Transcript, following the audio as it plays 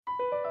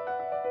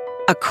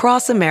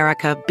Across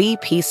America,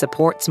 BP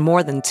supports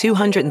more than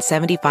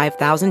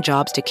 275,000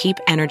 jobs to keep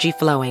energy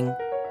flowing.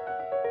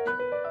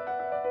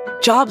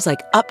 Jobs like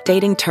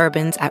updating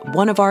turbines at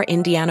one of our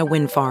Indiana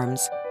wind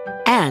farms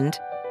and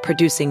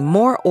producing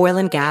more oil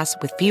and gas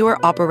with fewer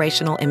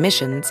operational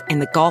emissions in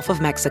the Gulf of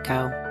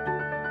Mexico.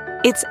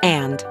 It's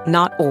and,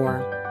 not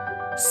or.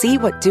 See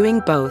what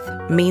doing both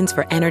means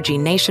for energy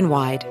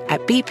nationwide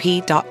at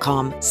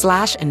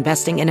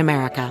bp.com/investing in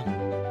America.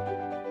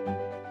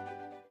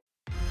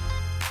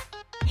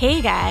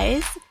 Hey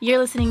guys, you're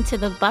listening to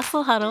the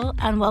Bustle Huddle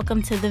and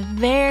welcome to the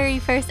very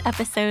first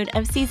episode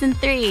of Season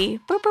 3.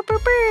 Boo, boo, boo,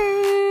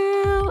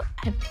 boo.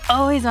 I've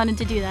always wanted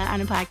to do that on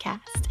a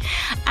podcast.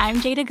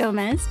 I'm Jada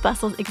Gomez,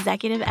 Bustle's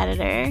executive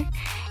editor,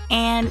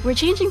 and we're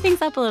changing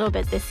things up a little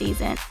bit this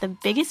season. The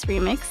biggest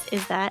remix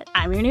is that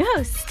I'm your new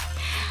host.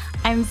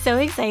 I'm so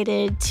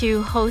excited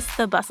to host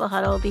the Bustle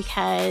Huddle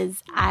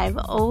because I've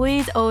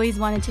always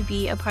wanted to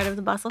be a part of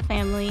the Bustle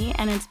family,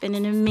 and it's been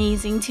an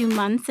amazing 2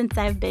 months since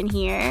I've been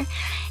here.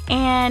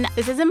 And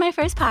this isn't my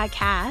first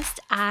podcast.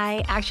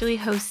 I actually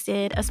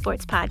hosted a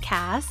sports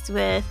podcast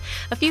with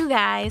a few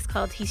guys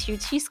called He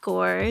Shoots, She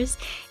Scores,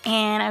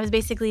 and I was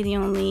basically the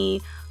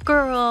only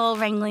girl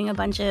wrangling a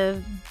bunch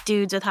of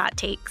dudes with hot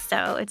takes.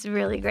 So it's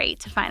really great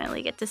to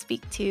finally get to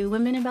speak to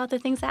women about the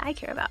things that I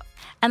care about.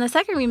 And the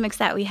second remix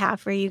that we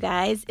have for you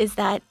guys is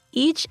that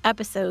each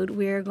episode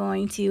we're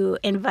going to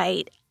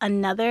invite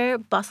another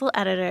Bustle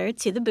editor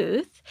to the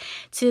booth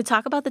to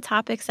talk about the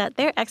topics that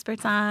they're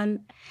experts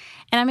on.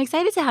 And I'm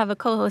excited to have a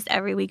co-host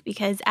every week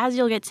because, as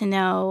you'll get to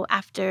know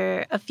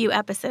after a few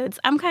episodes,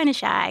 I'm kind of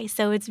shy.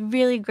 So it's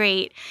really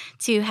great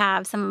to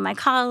have some of my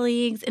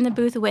colleagues in the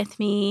booth with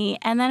me,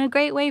 and then a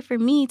great way for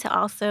me to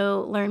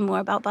also learn more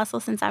about Bustle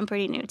since I'm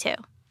pretty new too.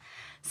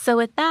 So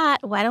with that,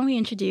 why don't we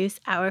introduce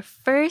our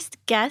first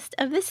guest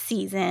of the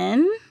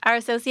season, our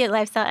associate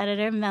lifestyle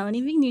editor,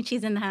 Melanie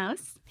McNucci's in the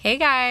house. Hey,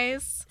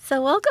 guys.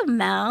 So welcome,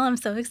 Mel. I'm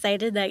so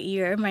excited that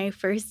you're my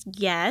first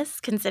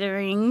guest,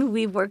 considering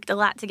we've worked a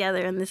lot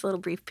together in this little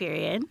brief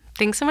period.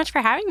 Thanks so much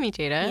for having me,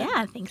 Jada.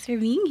 Yeah, thanks for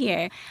being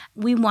here.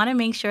 We want to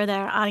make sure that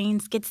our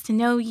audience gets to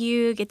know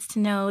you, gets to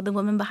know the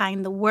woman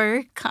behind the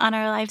work on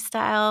our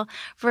lifestyle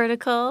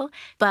vertical.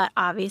 But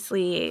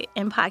obviously,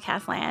 in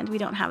podcast land, we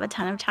don't have a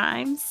ton of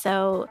time.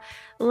 So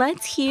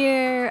let's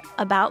hear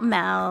about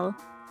Mel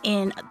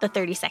in the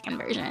 30-second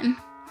version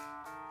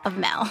of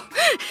Mel.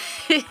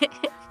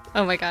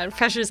 Oh my God,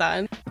 pressure's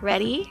on.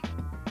 Ready?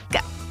 Go.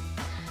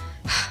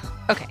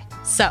 Okay,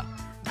 so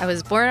I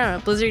was born on a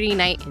blizzardy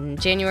night in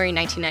January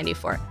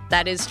 1994.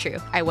 That is true.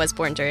 I was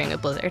born during a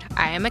blizzard.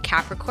 I am a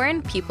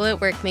Capricorn. People at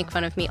work make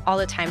fun of me all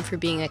the time for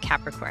being a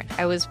Capricorn.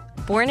 I was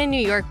born in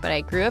New York, but I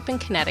grew up in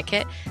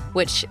Connecticut,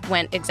 which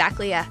went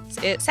exactly as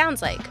it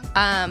sounds like.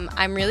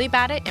 I'm really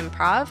bad at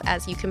improv,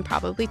 as you can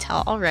probably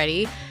tell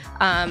already.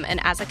 And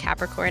as a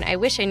Capricorn, I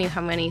wish I knew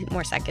how many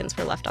more seconds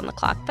were left on the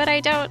clock, but I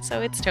don't,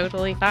 so it's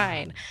totally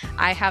fine.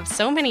 I have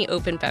so many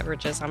open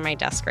beverages on my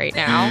desk right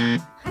now.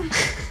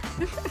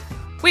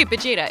 Wait, but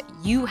Jada,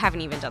 you haven't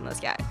even done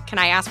this yet. Can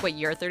I ask what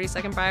your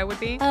 30-second bio would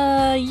be?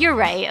 You're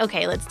right.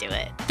 Okay, let's do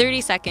it.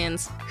 30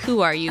 seconds. Who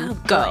are you? Oh,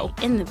 Go. Boy,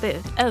 in the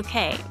booth.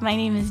 Okay, my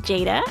name is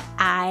Jada.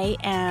 I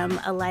am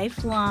a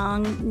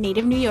lifelong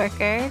native New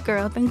Yorker. Grew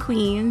up in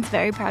Queens.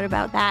 Very proud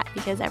about that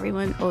because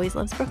everyone always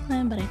loves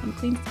Brooklyn, but I think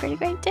Queens is pretty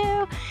great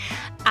too.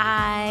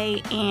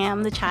 I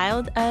am the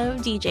child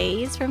of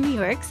DJs from New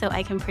York, so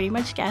I can pretty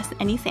much guess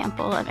any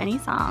sample of any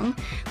song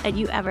that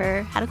you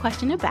ever had a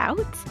question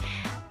about.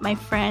 My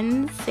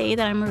friends say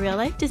that I'm a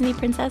real-life Disney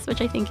princess,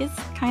 which I think is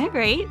kind of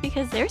great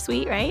because they're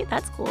sweet, right?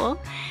 That's cool.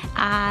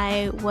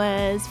 I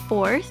was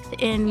fourth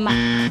in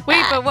my...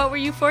 Wait, but what were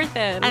you fourth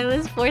in? I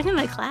was fourth in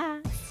my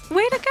class.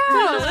 Way to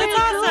go! That's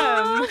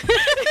awesome!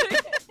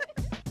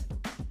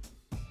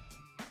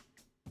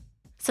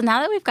 So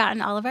now that we've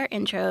gotten all of our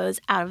intros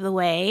out of the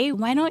way,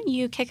 why don't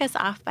you kick us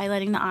off by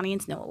letting the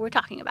audience know what we're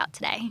talking about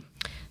today?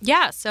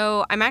 Yeah,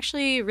 so I'm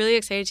actually really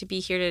excited to be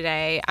here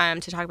today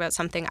to talk about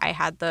something I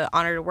had the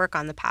honor to work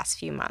on the past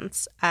few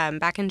months.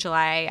 Back in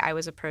July, I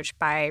was approached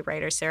by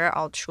writer Sarah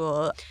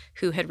Altschul,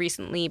 who had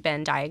recently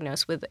been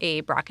diagnosed with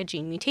a BRCA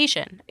gene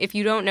mutation. If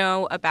you don't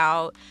know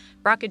about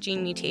BRCA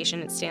gene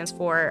mutation, it stands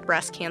for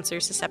breast cancer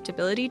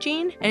susceptibility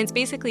gene, and it's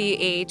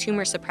basically a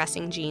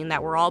tumor-suppressing gene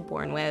that we're all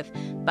born with,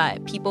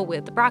 but people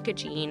with the BRCA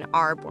gene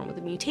are born with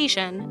a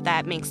mutation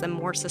that makes them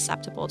more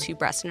susceptible to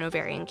breast and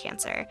ovarian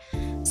cancer.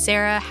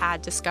 Sarah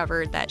had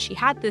discovered that she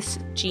had this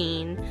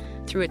gene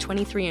through a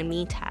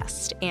 23andMe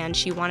test, and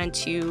she wanted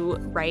to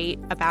write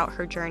about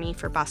her journey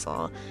for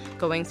Bustle,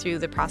 going through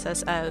the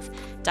process of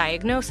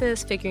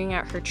diagnosis, figuring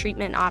out her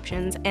treatment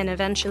options, and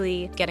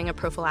eventually getting a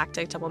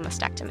prophylactic double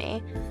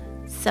mastectomy.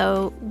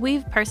 So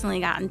we've personally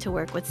gotten to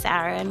work with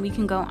Sarah, and we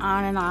can go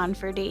on and on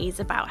for days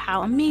about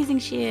how amazing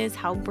she is,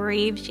 how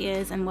brave she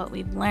is, and what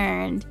we've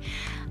learned.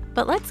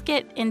 But let's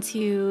get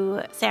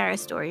into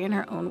Sarah's story in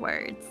her own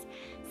words.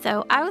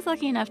 So I was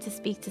lucky enough to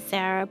speak to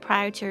Sarah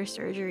prior to her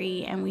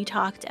surgery, and we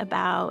talked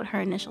about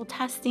her initial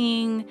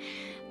testing,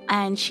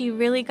 and she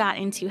really got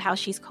into how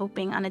she's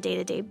coping on a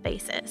day-to-day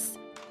basis.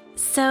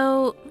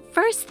 So,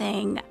 first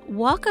thing,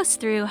 walk us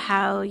through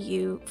how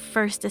you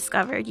first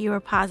discovered you were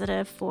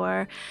positive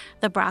for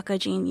the BRCA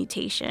gene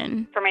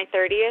mutation. For my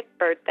 30th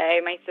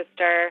birthday, my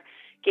sister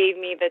gave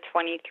me the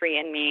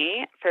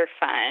 23andMe for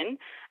fun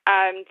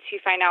to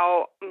find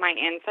out my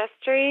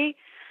ancestry.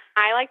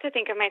 I like to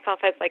think of myself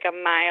as like a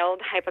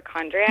mild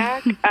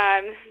hypochondriac.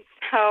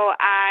 So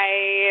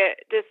I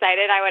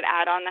decided I would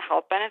add on the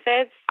health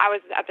benefits. I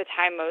was at the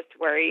time most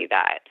worried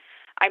that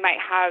I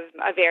might have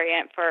a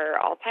variant for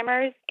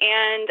Alzheimer's,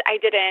 and I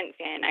didn't.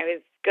 And I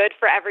was good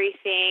for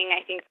everything.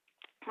 I think,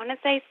 I want to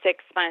say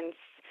 6 months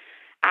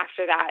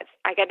after that,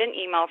 I got an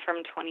email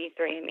from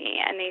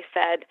 23andMe, and they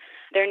said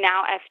they're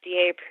now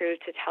FDA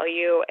approved to tell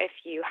you if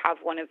you have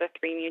one of the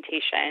 3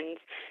 mutations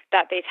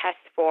that they test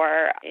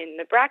for in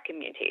the BRCA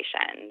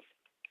mutations.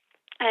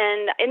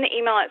 And in the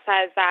email, it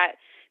says that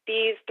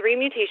these 3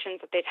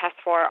 mutations that they test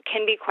for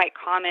can be quite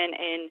common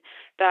in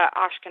the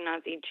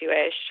Ashkenazi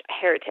Jewish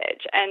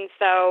heritage. And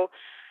so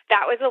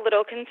that was a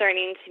little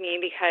concerning to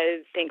me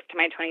because thanks to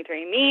my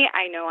 23andMe,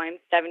 I know I'm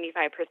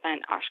 75%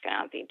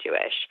 Ashkenazi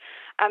Jewish.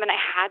 And I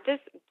had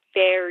this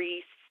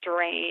very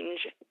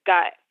strange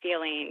gut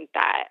feeling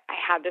that I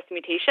had this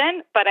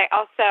mutation, but I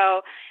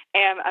also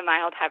am a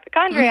mild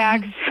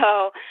hypochondriac.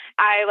 So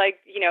I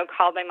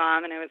called my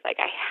mom and I was like,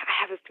 I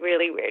have this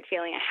really weird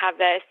feeling I have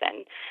this.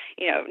 And,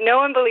 no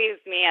one believes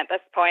me at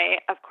this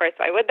point. Of course,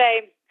 why would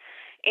they?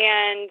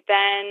 And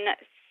then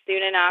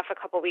soon enough, a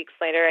couple weeks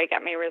later, I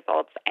got my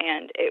results,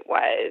 and it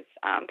was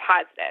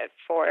positive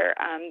for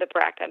the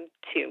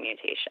BRCA2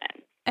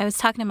 mutation. I was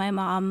talking to my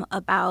mom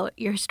about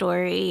your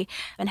story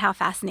and how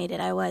fascinated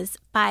I was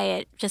by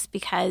it just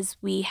because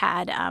we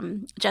had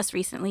just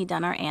recently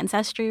done our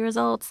ancestry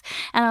results.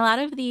 And a lot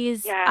of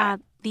these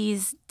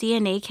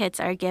DNA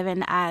kits are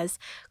given as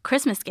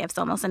Christmas gifts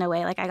almost in a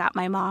way. Like I got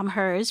my mom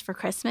hers for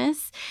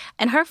Christmas.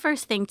 And her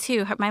first thing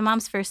too, my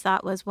mom's first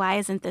thought was, why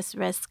isn't this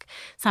risk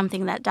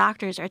something that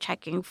doctors are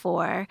checking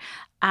for?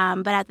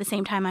 But at the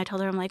same time, I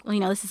told her, I'm like, well,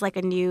 this is like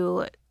a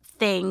new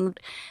thing.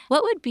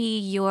 What would be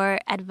your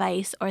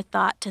advice or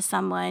thought to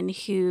someone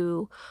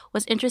who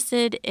was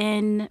interested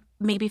in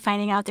maybe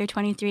finding out their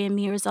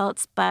 23andMe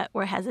results, but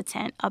were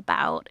hesitant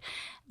about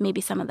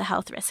maybe some of the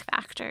health risk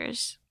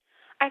factors?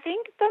 I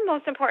think the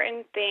most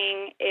important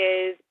thing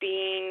is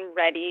being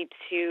ready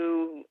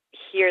to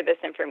hear this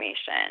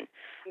information,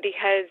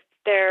 because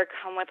there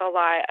come with a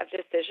lot of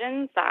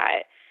decisions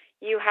that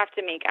you have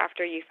to make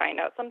after you find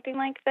out something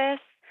like this.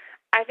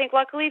 I think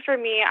luckily for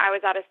me, I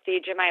was at a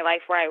stage in my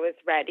life where I was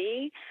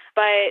ready,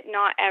 but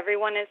not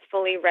everyone is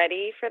fully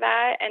ready for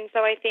that. And so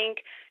I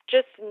think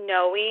just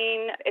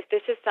knowing if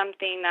this is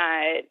something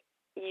that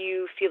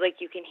you feel like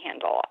you can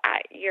handle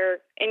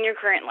in your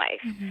current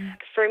life. Mm-hmm.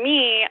 For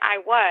me, I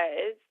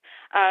was,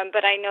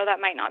 but I know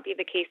that might not be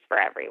the case for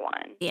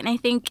everyone. And I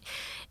think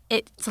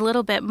it's a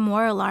little bit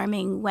more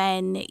alarming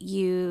when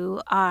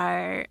you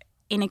are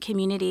in a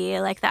community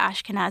like the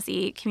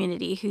Ashkenazi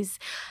community who's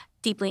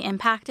deeply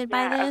impacted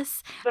by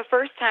this. The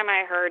first time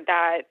I heard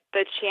that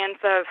the chance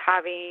of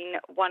having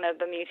one of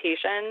the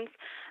mutations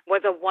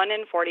was a 1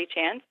 in 40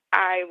 chance,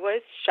 I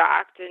was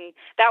shocked. And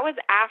that was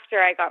after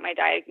I got my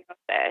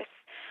diagnosis.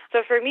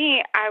 So for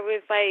me, I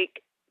was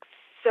like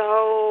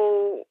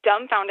so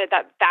dumbfounded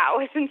that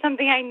wasn't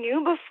something I knew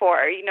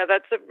before.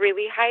 That's a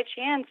really high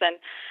chance. And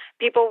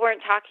people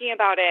weren't talking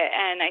about it.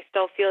 And I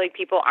still feel like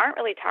people aren't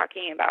really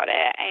talking about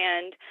it.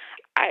 And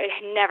I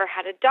never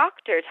had a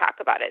doctor talk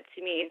about it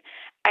to me.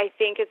 I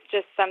think it's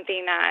just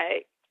something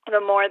that the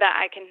more that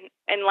I can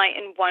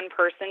enlighten one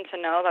person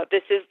to know that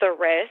this is the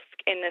risk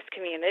in this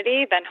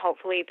community, then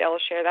hopefully they'll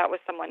share that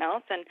with someone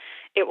else and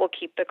it will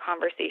keep the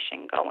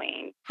conversation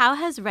going. How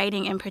has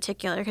writing in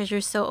particular, because you're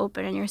so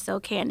open and you're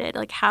so candid,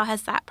 how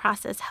has that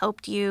process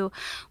helped you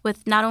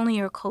with not only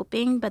your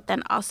coping, but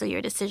then also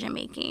your decision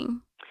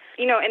making?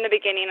 In the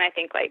beginning, I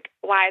think,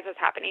 why is this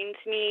happening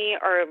to me?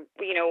 Or,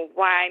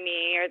 why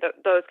me? Or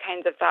those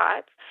kinds of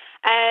thoughts.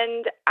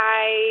 And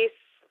I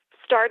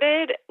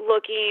started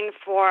looking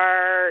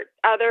for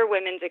other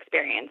women's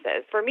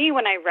experiences. For me,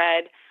 when I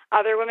read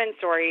other women's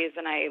stories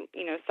and I,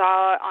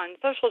 saw on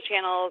social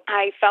channels,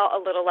 I felt a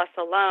little less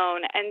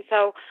alone. And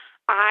so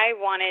I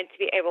wanted to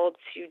be able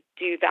to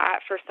do that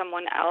for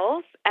someone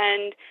else.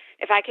 And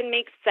if I can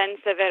make sense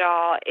of it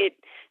all, it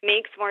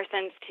makes more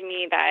sense to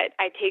me that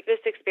I take this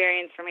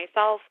experience for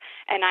myself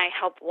and I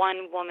help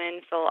one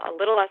woman feel a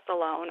little less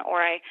alone,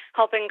 or I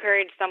help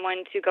encourage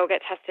someone to go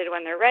get tested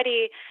when they're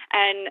ready.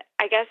 And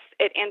I guess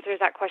it answers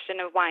that question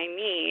of why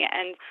me.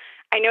 And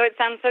I know it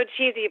sounds so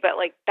cheesy, but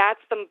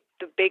that's the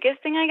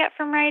biggest thing I get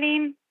from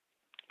writing.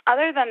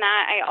 Other than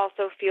that, I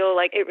also feel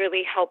like it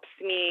really helps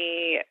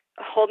me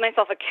hold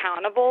myself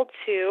accountable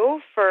too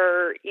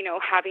for,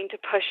 having to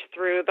push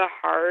through the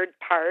hard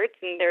parts.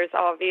 And there's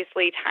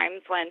obviously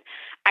times when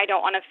I don't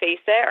want to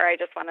face it, or I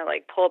just want to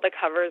pull the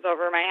covers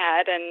over my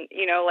head and,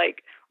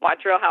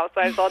 watch Real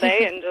Housewives all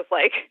day and just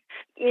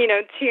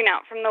tune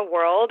out from the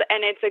world.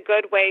 And it's a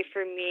good way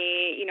for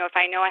me, if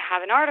I know I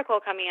have an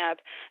article coming up,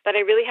 that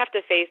I really have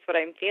to face what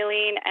I'm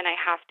feeling and I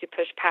have to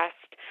push past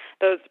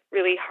those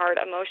really hard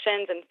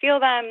emotions and feel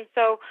them.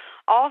 So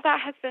all of that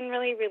has been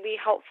really, really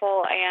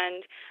helpful,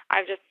 and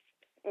I've just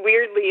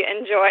weirdly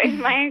enjoyed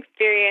my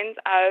experience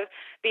of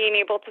being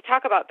able to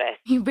talk about this.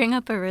 You bring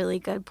up a really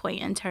good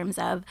point in terms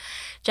of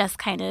just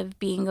kind of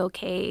being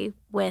okay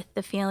with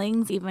the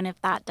feelings, even if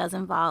that does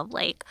involve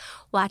like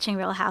watching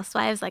Real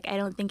Housewives. Like, I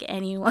don't think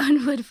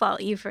anyone would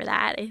fault you for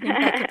that. I think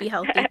that could be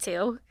healthy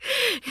too.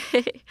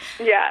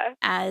 Yeah.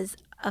 As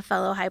a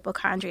fellow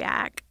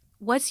hypochondriac,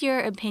 what's your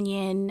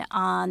opinion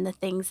on the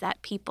things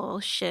that people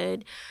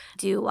should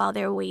do while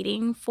they're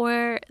waiting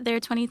for their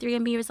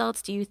 23andMe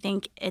results? Do you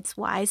think it's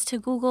wise to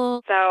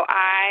Google? So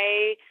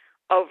I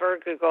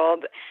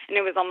over-Googled, and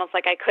it was almost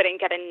like I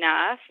couldn't get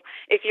enough.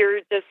 If you're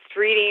just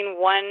reading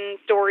one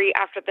story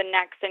after the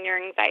next and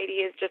your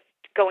anxiety is just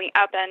going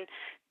up, then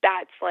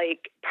that's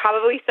like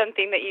probably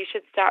something that you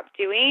should stop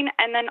doing.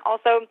 And then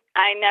also,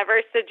 I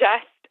never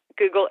suggest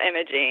Google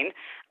imaging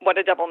what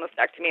a double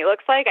mastectomy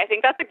looks like. I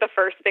think that's like the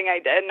first thing I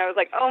did. And I was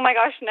like, oh my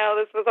gosh, no,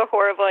 this was a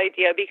horrible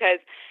idea because,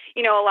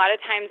 you know, a lot of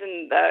times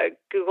in the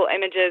Google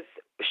images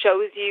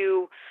shows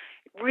you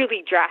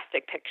really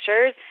drastic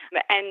pictures.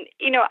 And,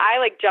 you know, I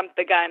like jumped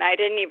the gun. I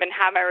didn't even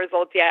have my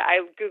results yet.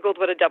 I Googled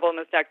what a double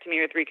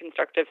mastectomy with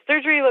reconstructive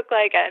surgery looked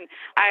like, and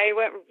I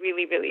went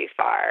really, really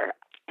far.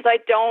 So I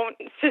don't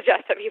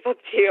suggest that people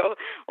do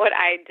what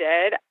I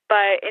did,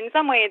 but in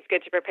some way it's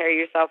good to prepare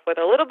yourself with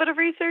a little bit of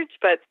research,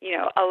 but, you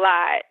know, a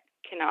lot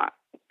cannot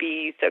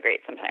be so great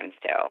sometimes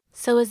too.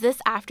 So was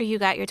this after you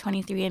got your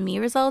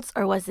 23andMe results,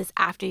 or was this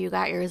after you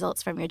got your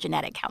results from your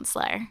genetic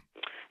counselor?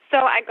 So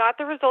I got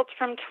the results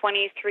from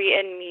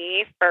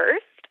 23andMe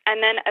first,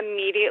 and then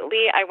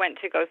immediately I went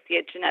to go see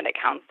a genetic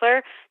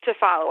counselor to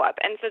follow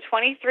up. And so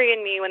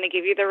 23andMe, when they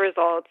give you the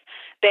results,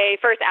 they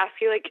first ask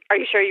you, like, are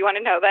you sure you want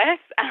to know this?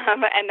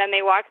 And then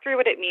they walk through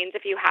what it means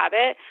if you have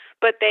it.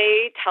 But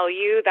they tell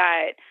you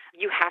that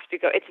you have to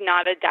go, it's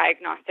not a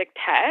diagnostic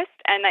test,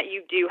 and that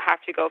you do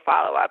have to go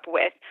follow up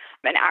with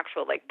an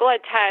actual like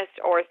blood test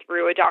or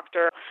through a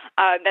doctor.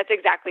 That's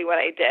exactly what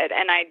I did.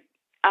 And I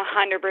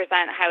 100%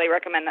 highly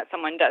recommend that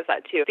someone does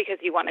that too,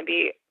 because you want to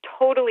be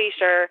totally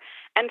sure.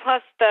 And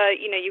plus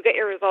you get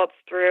your results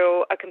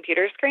through a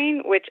computer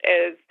screen, which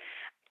is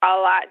a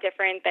lot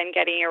different than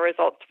getting your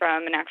results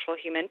from an actual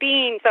human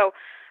being. So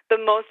the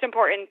most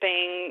important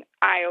thing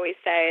I always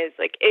say is,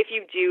 like, if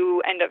you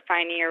do end up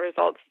finding your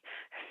results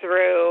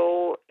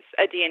through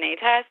a DNA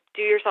test,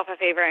 do yourself a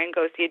favor and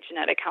go see a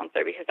genetic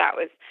counselor, because that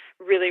was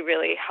really,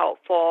 really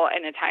helpful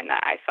in a time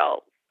that I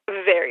felt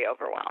very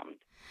overwhelmed.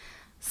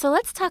 So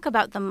let's talk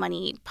about the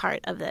money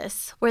part of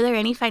this. Were there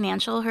any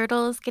financial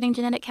hurdles getting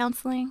genetic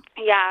counseling?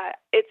 Yeah,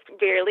 it's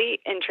really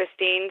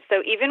interesting.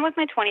 So even with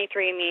my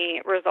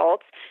 23andMe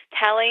results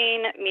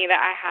telling me that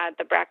I had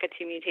the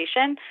BRCA2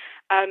 mutation,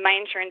 my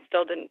insurance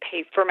still didn't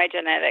pay for my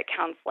genetic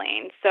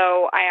counseling.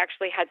 So I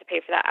actually had to pay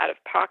for that out of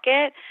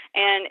pocket.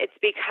 And it's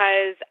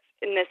because,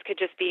 and this could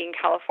just be in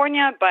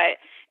California,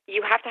 but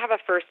you have to have a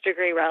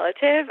first-degree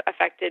relative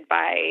affected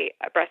by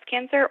breast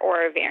cancer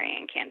or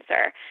ovarian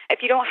cancer.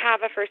 If you don't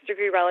have a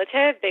first-degree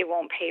relative, they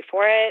won't pay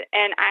for it,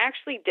 and I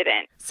actually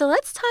didn't. So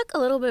let's talk a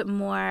little bit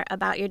more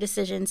about your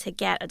decision to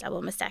get a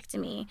double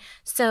mastectomy.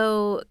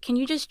 So can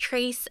you just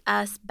trace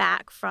us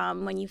back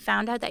from when you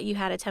found out that you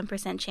had a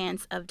 10%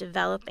 chance of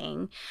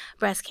developing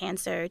breast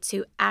cancer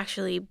to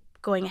actually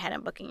going ahead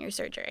and booking your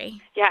surgery?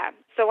 Yeah.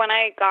 So when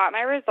I got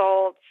my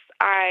results,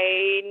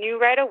 I knew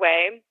right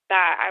away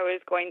that I was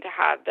going to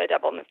have the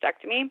double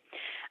mastectomy.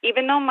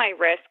 Even though my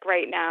risk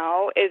right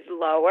now is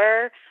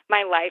lower,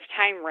 my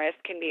lifetime risk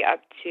can be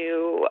up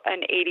to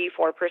an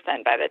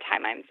 84% by the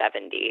time I'm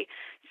 70.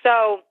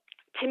 So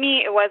to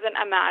me, it wasn't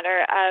a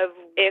matter of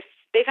if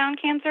they found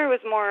cancer, it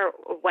was more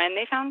when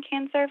they found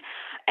cancer.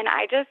 And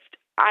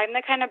I'm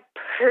the kind of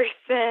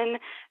person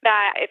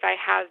that if I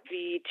have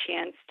the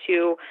chance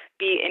to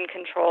be in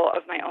control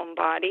of my own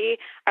body,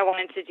 I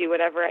wanted to do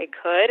whatever I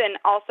could. And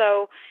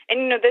also,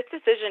 this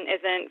decision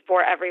isn't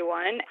for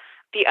everyone.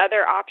 The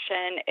other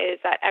option is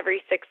that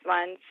every 6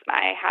 months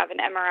I have an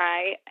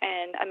MRI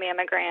and a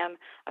mammogram,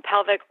 a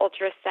pelvic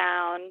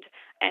ultrasound,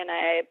 and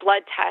a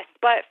blood test.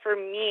 But for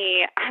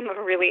me, I'm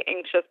a really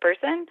anxious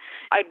person.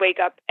 I'd wake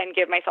up and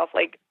give myself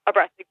like a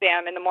breast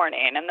exam in the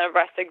morning and the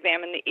breast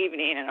exam in the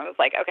evening. And I was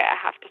like, okay, I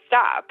have to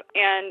stop.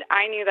 And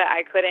I knew that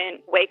I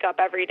couldn't wake up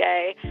every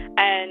day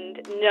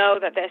and know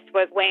that this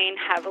was weighing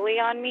heavily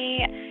on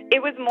me.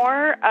 It was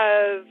more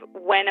of,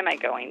 when am I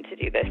going to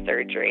do this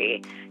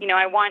surgery?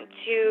 I want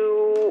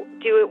to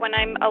do it when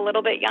I'm a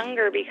little bit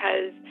younger,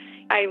 because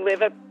I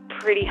live a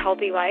pretty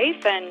healthy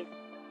life, and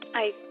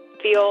I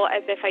feel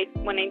as if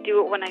when I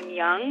do it when I'm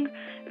young,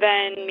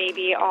 then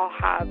maybe I'll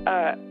have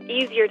a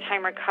easier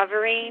time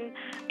recovering.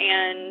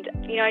 And,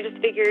 I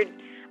just figured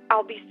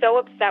I'll be so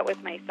upset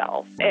with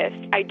myself if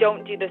I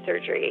don't do the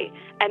surgery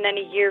and then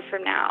a year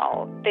from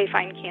now they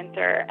find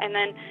cancer, and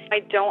then I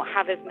don't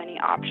have as many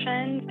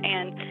options,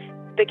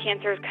 and the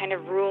cancer is kind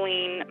of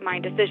ruling my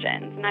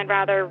decisions. And I'd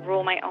rather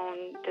rule my own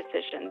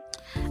decisions.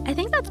 I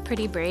think that's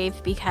pretty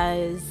brave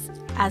because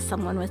as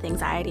someone with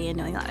anxiety and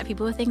knowing a lot of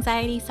people with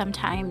anxiety,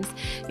 sometimes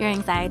your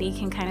anxiety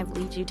can kind of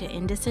lead you to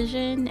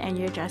indecision and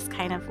you're just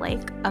kind of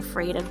like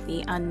afraid of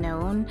the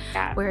unknown,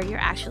 where you're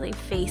actually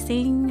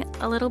facing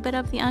a little bit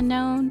of the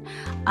unknown,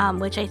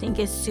 which I think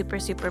is super,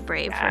 super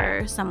brave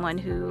for someone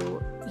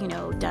who, you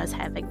know, does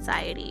have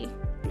anxiety.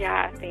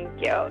 Yeah, thank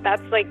you.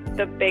 That's like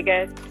the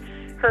biggest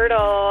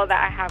hurdle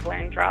that I have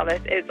learned through all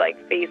this is like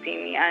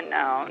facing the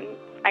unknown.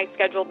 I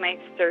scheduled my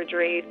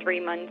surgery 3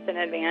 months in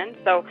advance,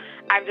 so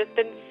I've just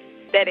been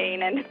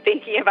sitting and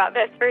thinking about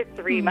this for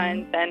 3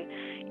 months,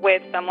 and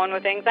with someone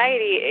with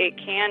anxiety, it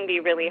can be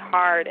really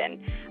hard, and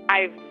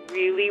I've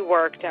really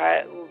worked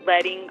at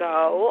letting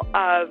go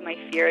of my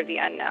fear of the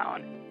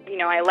unknown. You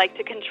know, I like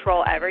to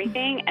control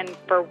everything, and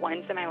for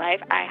once in my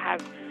life, I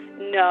have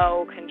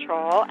no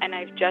control, and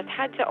I've just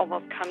had to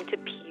almost come to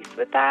peace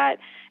with that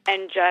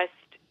and just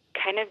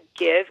kind of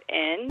give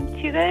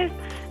in to this.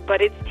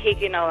 But it's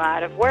taken a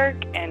lot of work,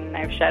 and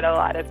I've shed a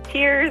lot of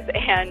tears,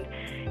 and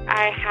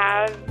I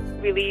have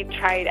really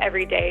tried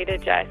every day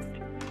to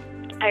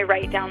I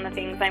write down the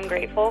things I'm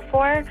grateful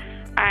for.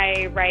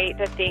 I write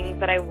the things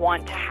that I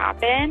want to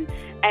happen,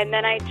 and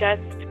then I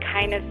just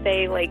kind of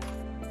say, like,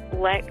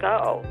 let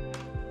go.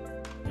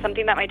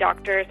 Something that my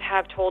doctors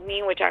have told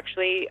me, which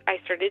actually I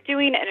started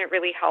doing and it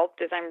really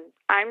helped, is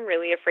I'm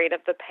really afraid of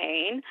the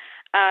pain.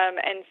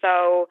 And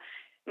so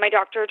my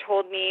doctor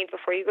told me,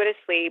 before you go to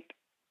sleep,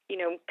 you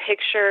know,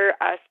 picture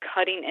us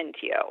cutting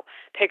into you.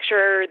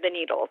 Picture the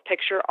needles.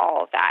 Picture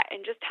all of that.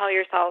 And just tell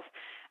yourself,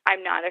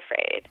 I'm not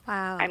afraid.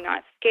 Wow. I'm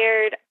not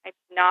scared. I'm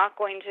not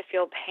going to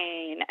feel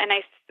pain. And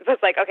I was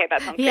like, okay,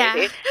 that sounds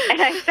crazy.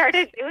 And I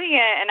started doing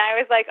it, and I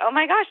was like, oh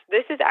my gosh,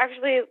 this is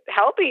actually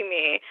helping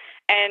me.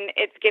 And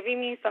it's giving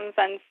me some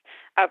sense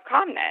of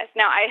calmness.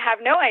 Now, I have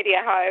no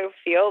idea how I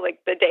feel like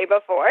the day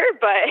before,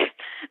 but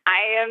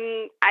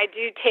I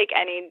do take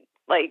any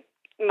like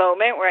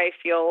moment where I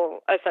feel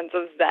a sense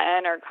of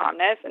zen or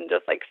calmness and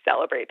just like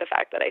celebrate the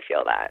fact that I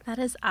feel that. That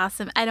is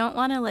awesome. I don't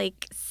want to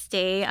like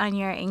stay on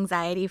your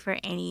anxiety for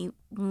any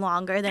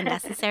longer than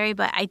necessary,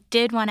 but I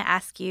did want to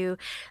ask you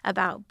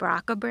about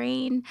BRCA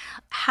brain.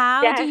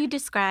 How do you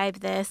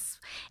describe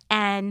this,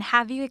 and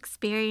have you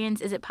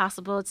experienced, is it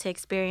possible to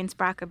experience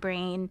BRCA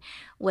brain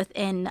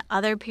within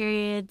other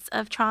periods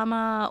of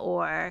trauma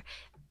or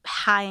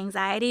high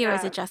anxiety, or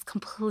is it just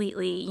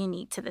completely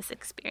unique to this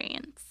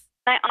experience?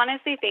 I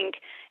honestly think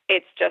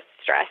it's just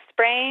stress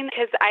brain,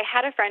 because I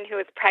had a friend who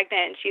was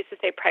pregnant and she used to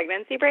say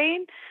pregnancy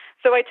brain.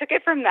 So I took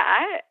it from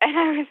that, and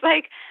I was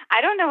like, I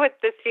don't know what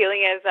this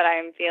feeling is that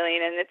I'm feeling.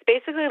 And it's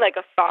basically like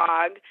a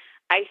fog.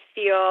 I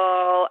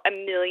feel a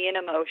million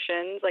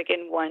emotions like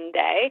in one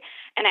day.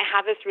 And I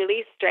have this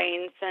really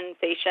strange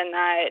sensation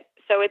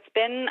so it's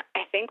been,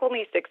 I think,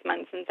 only 6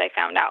 months since I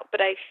found out, but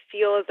I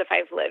feel as if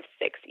I've lived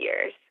 6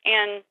 years.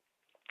 And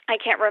I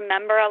can't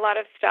remember a lot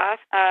of stuff,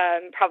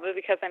 probably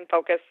because I'm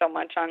focused so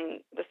much on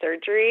the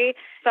surgery.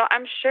 So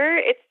I'm sure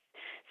it's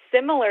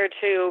similar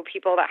to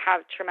people that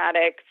have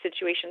traumatic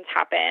situations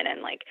happen,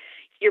 and like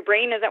your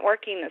brain isn't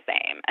working the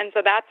same. And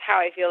so that's how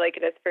I feel like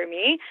it is for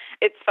me.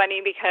 It's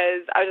funny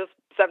because I just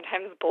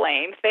sometimes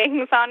blame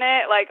things on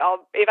it. Like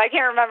if I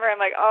can't remember, I'm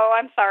like, oh,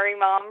 I'm sorry,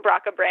 Mom,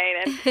 BRCA brain.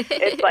 And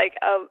it's like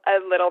a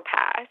little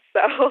pass.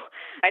 So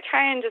I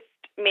try and just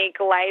make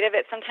light of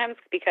it sometimes,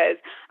 because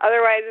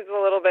otherwise it's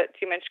a little bit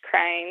too much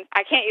crying.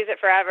 I can't use it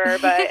forever,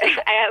 but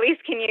I at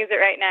least can use it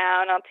right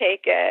now, and I'll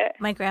take it.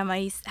 My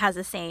grandma has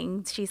a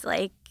saying. She's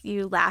like,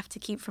 you laugh to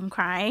keep from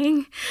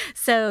crying.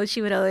 So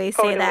she would always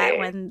say that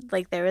when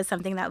like there was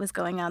something that was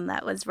going on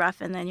that was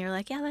rough, and then you're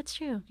like, yeah, that's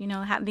true. You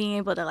know, being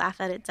able to laugh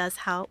at it does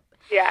help.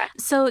 Yeah.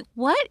 So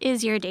what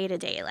is your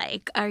day-to-day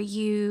like? Are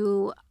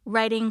you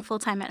writing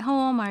full-time at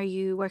home? Are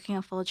you working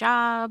a full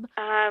job?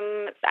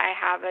 I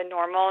have a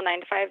normal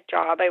 9-to-5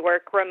 job. I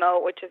work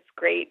remote, which is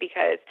great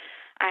because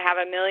I have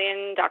a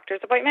million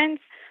doctor's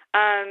appointments.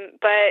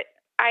 But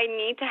I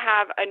need to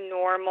have a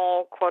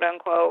normal,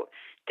 quote-unquote,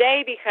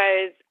 day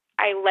because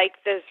I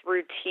like this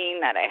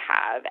routine that I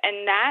have.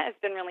 And that has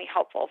been really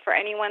helpful for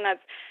anyone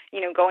that's, you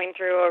know, going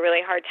through a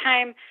really hard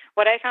time.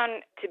 What I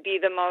found to be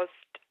the most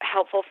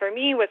helpful for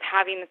me was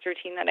having this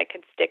routine that I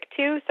could stick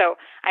to. So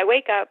I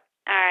wake up,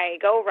 I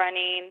go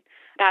running.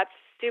 That's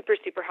super,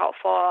 super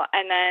helpful.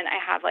 And then I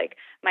have like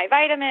my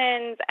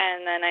vitamins,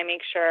 and then I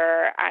make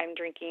sure I'm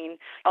drinking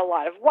a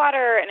lot of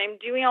water, and I'm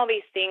doing all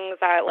these things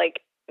that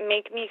like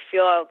make me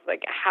feel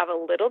like I have a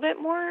little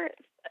bit more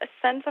a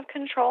sense of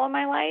control in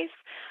my life.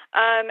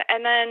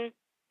 And then,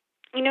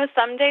 you know,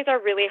 some days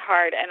are really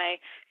hard and I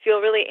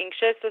feel really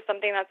anxious. So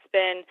something that's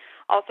been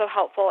also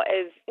helpful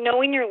is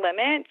knowing your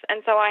limits.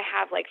 And so I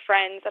have like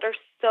friends that are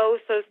so,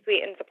 so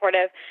sweet and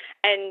supportive,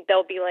 and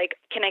they'll be like,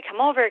 can I come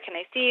over? Can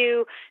I see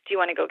you? Do you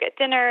want to go get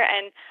dinner?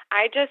 And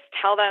I just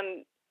tell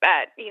them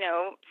that, you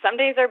know, some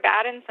days are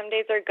bad and some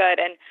days are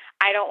good. And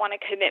I don't want to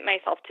commit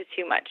myself to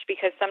too much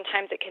because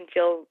sometimes it can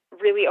feel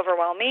really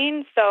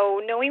overwhelming. So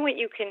knowing what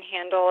you can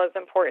handle is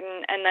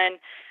important. And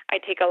then I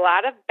take a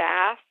lot of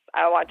baths.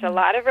 I watch a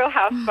lot of Real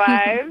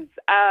Housewives.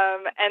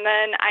 And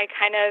then I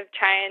kind of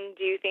try and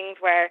do things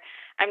where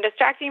I'm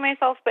distracting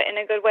myself, but in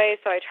a good way.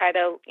 So I try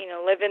to,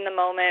 live in the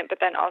moment, but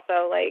then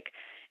also like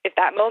if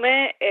that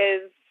moment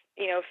is,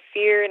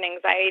 fear and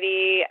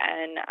anxiety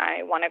and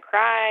I want to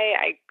cry,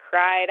 I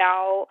cry it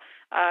out.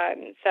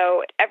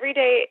 So every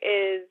day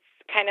is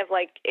kind of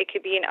like it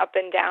could be an up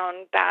and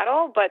down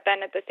battle, but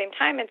then at the same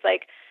time, it's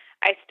like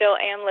I still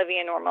am living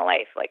a normal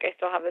life. Like I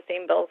still have the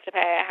same bills to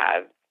pay. I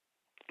have,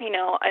 a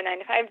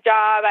 9-to-5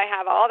 job. I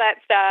have all that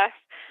stuff.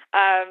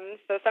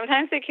 So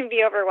sometimes it can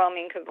be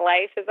overwhelming because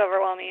life is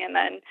overwhelming, and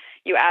then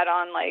you add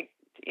on like,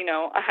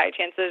 a high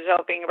chance of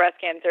developing breast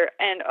cancer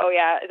and,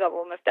 a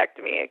double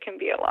mastectomy. It can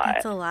be a lot.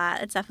 It's a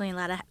lot. It's definitely a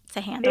lot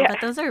to handle. Yeah.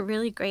 But those are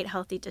really great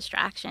healthy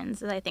distractions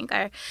that I think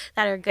that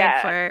are good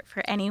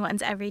for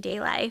anyone's everyday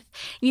life.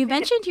 You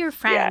mentioned your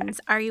friends.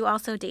 Yeah. Are you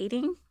also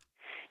dating?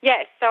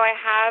 Yes. So I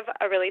have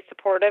a really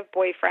supportive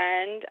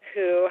boyfriend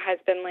who has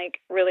been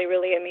like really,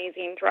 really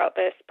amazing throughout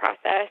this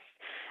process.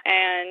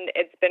 And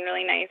it's been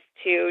really nice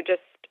to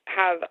just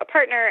have a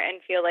partner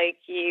and feel like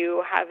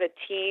you have a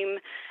team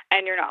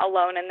and you're not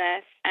alone in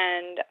this.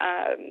 And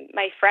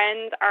my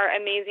friends are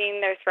amazing.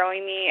 They're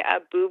throwing me a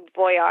boob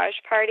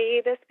voyage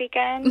party this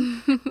weekend.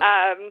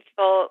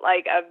 So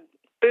like a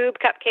boob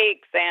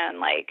cupcakes and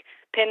like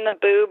pin the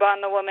boob on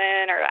the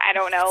woman, or I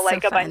don't know,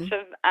 like a bunch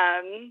of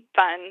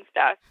fun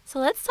stuff. So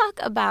let's talk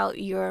about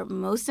your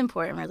most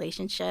important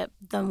relationship,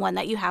 the one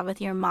that you have with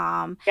your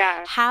mom.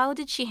 Yeah. How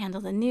did she handle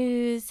the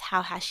news?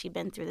 How has she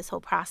been through this whole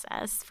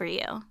process for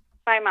you?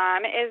 My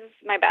mom is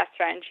my best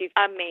friend. She's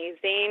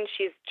amazing.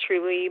 She's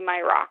truly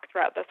my rock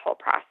throughout this whole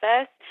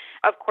process.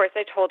 Of course,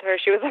 I told her.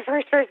 She was the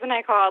first person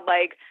I called,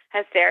 like,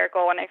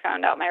 hysterical when I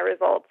found out my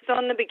results. So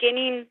in the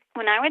beginning,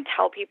 when I would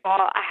tell people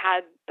I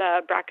had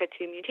the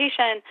BRCA2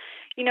 mutation,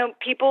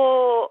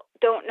 people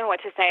don't know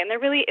what to say. And there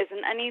really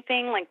isn't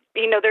anything. Like,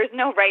 there's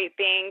no right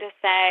thing to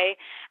say.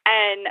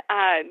 And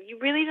you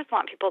really just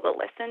want people to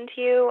listen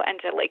to you and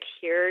to, like,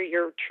 hear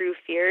your true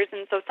fears.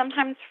 And so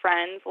sometimes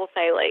friends will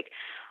say, like,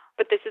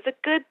 but this is a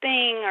good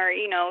thing, or,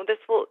 this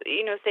will,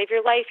 save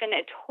your life. And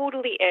it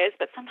totally is.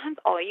 But sometimes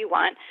all you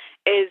want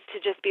is to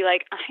just be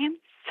like, I am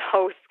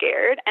so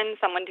scared. And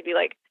someone to be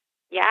like,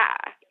 yeah,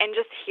 and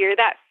just hear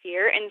that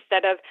fear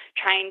instead of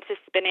trying to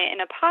spin it in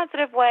a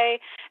positive way.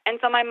 And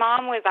so my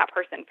mom was that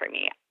person for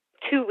me.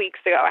 2 weeks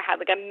ago, I had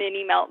like a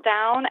mini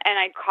meltdown, and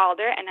I called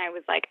her and I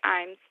was like,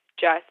 I'm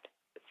just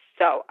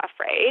so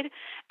afraid.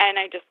 And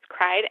I just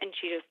cried, and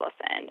she just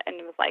listened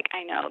and was like,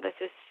 I know this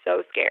is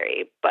so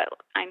scary, but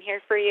I'm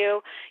here for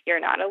you.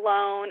 You're not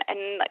alone.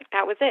 And like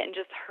that was it, and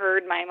just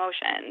heard my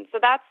emotions. So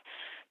that's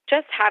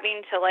just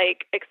having to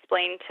like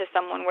explain to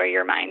someone where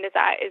your mind is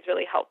at is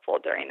really helpful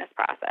during this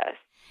process.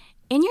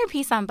 In your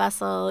piece on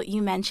Bustle,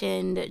 you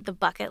mentioned The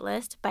Bucket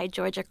List by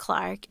Georgia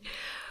Clark.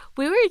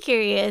 We were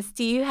curious,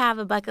 do you have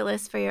a bucket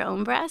list for your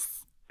own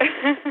breasts?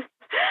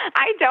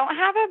 I don't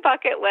have a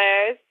bucket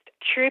list.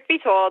 Truth be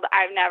told,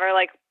 I've never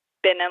like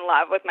been in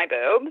love with my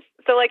boobs.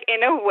 So like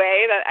in a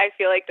way that I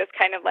feel like this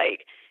kind of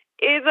like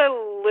is a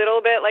little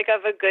bit like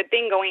of a good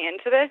thing going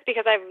into this,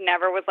 because I've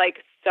never was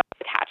like so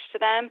attached to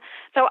them.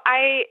 So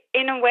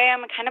in a way,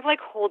 I'm kind of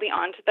like holding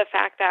on to the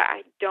fact that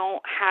I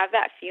don't have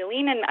that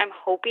feeling, and I'm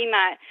hoping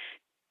that,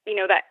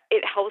 that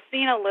it helps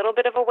me in a little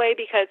bit of a way,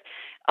 because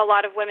a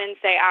lot of women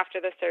say after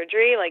the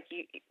surgery, like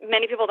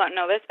many people don't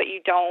know this, but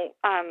you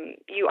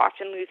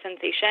often lose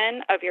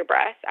sensation of your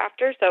breasts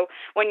after. So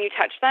when you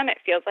touch them,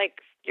 it feels like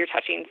you're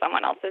touching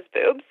someone else's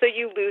boobs. So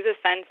you lose a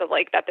sense of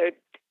like that they're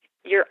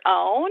your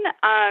own.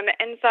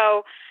 And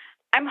so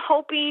I'm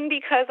hoping,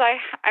 because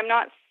I'm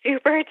not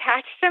super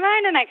attached to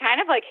mine and I kind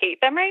of like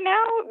hate them right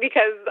now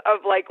because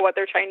of like what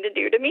they're trying to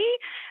do to me,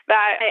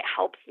 that it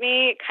helps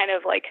me kind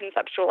of like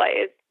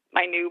conceptualize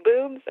my new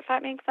boobs, if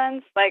that makes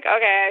sense. Like,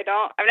 okay,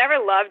 I've never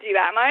loved you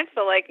that much,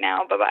 so like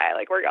now, bye-bye,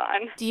 like we're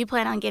gone. Do you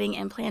plan on getting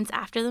implants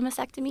after the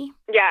mastectomy?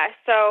 Yeah,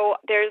 so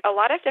there's a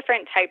lot of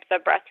different types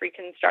of breast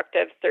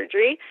reconstructive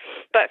surgery,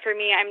 but for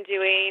me,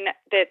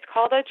 it's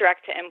called a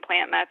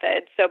direct-to-implant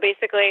method. So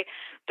basically,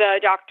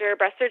 the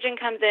breast surgeon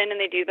comes in and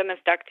they do the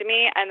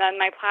mastectomy, and then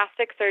my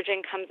plastic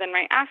surgeon comes in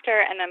right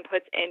after and then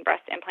puts in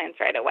breast implants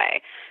right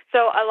away.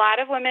 So a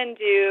lot of women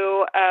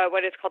do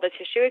what is called a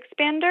tissue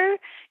expander,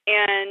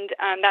 and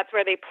that's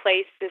where they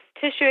place this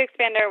tissue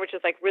expander, which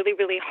is like really,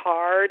 really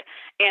hard,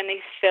 and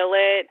they fill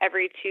it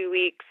every 2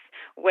 weeks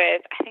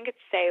with, I think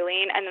it's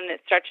saline, and then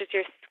it stretches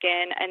your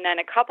skin. And then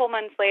a couple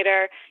months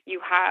later, you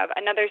have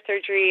another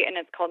surgery, and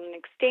it's called an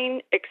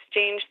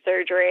exchange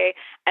surgery,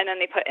 and then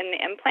they put in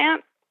the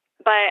implant.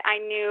 But I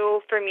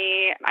knew for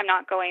me, I'm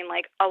not going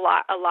like a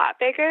lot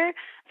bigger.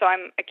 So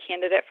I'm a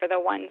candidate for the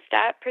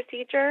one-step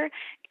procedure.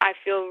 I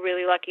feel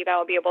really lucky that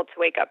I'll be able to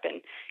wake up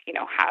and,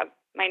 have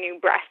my new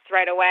breasts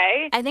right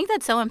away. I think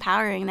that's so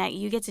empowering that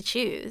you get to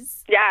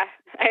choose. Yeah,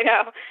 I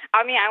know.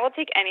 I mean, I will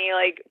take any,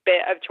 like,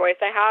 bit of choice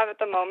I have at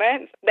the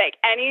moment. Like,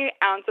 any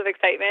ounce of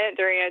excitement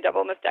during a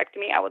double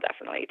mastectomy, I will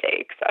definitely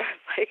take. So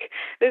it's like,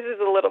 this is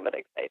a little bit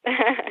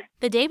exciting.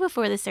 The day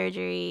before the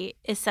surgery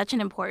is such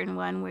an important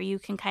one where you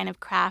can kind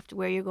of craft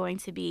where you're going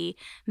to be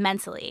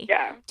mentally.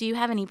 Yeah. Do you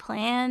have any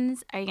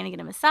plans? Are you going to get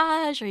a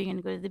massage? Or are you going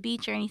to go to the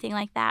beach or anything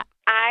like that?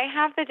 I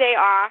have the day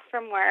off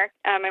from work.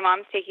 My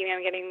mom's taking me.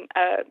 I'm getting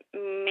a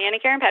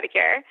manicure and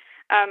pedicure.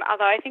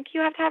 Although I think you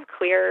have to have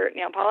clear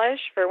nail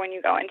polish for when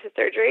you go into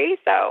surgery,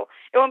 so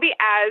it won't be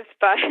as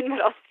fun,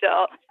 but I'll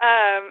still.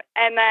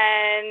 And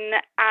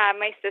then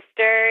my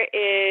sister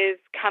is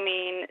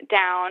coming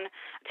down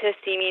to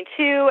see me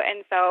too,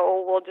 and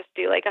so we'll just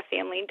do like a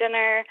family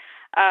dinner,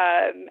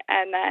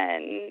 and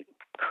then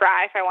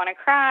cry if I want to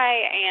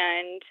cry,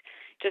 and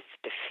just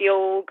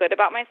feel good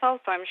about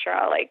myself. So I'm sure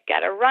I'll like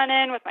get a run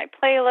in with my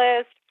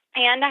playlist.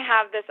 And I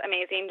have this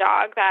amazing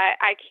dog that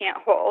I can't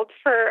hold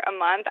for a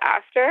month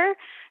after.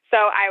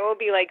 So I will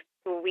be like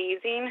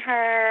squeezing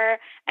her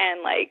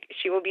and like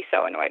she will be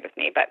so annoyed with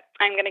me. But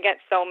I'm going to get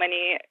so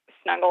many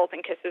snuggles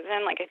and kisses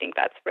in. Like I think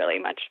that's really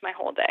much my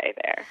whole day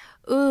there.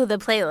 Ooh, the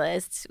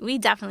playlist. We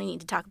definitely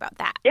need to talk about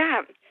that.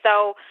 Yeah.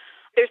 So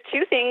there's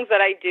two things that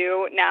I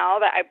do now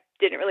that I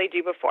didn't really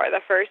do before. The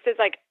first is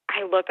like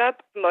I look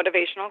up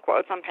motivational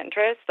quotes on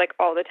Pinterest like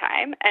all the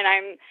time,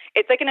 and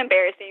it's like an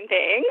embarrassing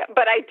thing,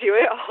 but I do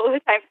it all the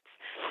time.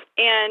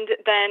 And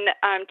then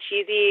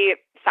cheesy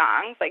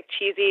songs, like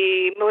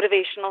cheesy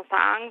motivational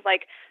songs,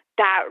 like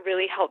that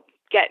really helped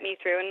get me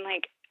through. And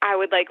like I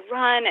would like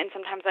run, and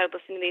sometimes I would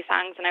listen to these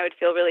songs and I would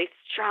feel really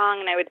strong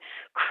and I would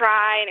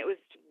cry, and it was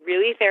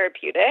really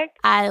therapeutic.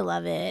 I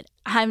love it.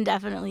 I'm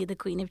definitely the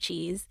queen of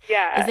cheese.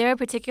 Yeah. Is there a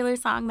particular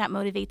song that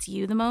motivates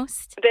you the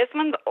most? This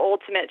one's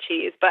ultimate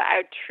cheese, but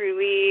I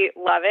truly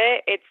love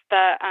it. It's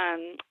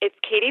it's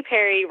Katy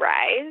Perry,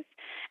 Rise.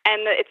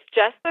 And it's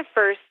just the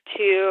first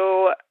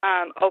two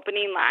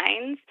opening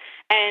lines.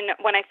 And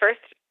when I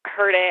first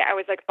heard it, I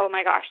was like, oh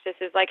my gosh, this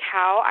is like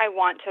how I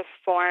want to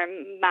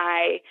form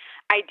my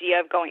idea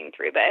of going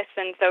through this.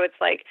 And so it's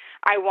like,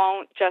 I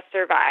won't just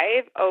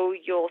survive. Oh,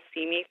 you'll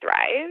see me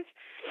thrive.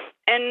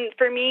 And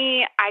for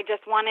me, I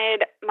just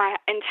wanted my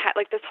intent,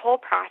 like this whole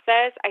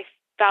process, I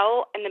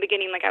felt in the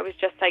beginning like I was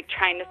just like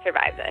trying to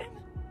survive this.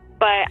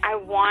 But I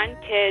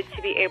wanted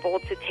to be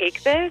able to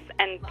take this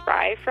and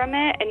thrive from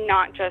it and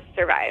not just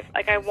survive.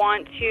 Like I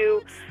want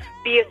to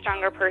be a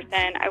stronger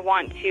person. I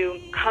want to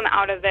come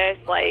out of this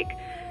like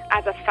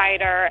as a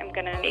fighter. I'm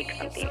going to make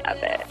something of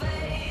it.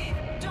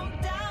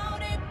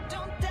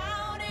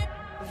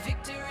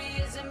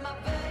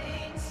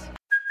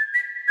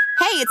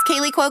 Hey, it's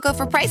Kaylee Cuoco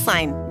for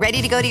Priceline.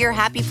 Ready to go to your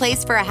happy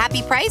place for a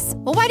happy price?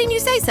 Well, why didn't you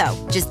say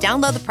so? Just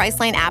download the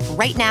Priceline app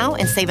right now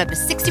and save up to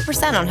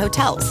 60% on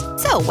hotels.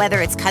 So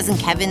whether it's Cousin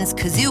Kevin's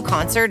Kazoo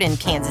Concert in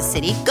Kansas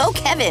City, go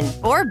Kevin,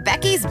 or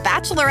Becky's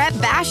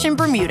Bachelorette Bash in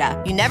Bermuda,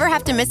 you never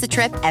have to miss a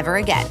trip ever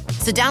again.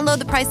 So download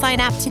the Priceline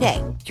app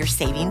today. Your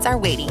savings are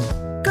waiting.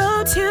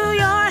 Go to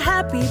your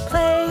happy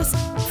place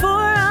for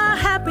a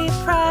happy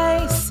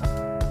price.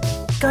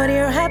 Go to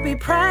your happy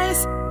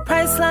price,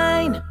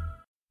 Priceline.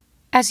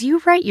 As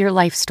you write your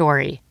life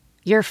story,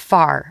 you're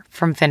far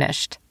from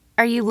finished.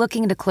 Are you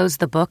looking to close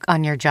the book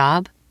on your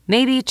job?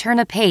 Maybe turn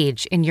a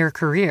page in your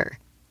career?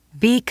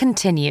 Be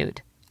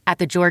continued at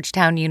the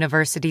Georgetown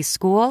University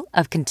School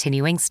of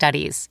Continuing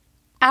Studies.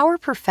 Our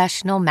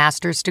professional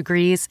master's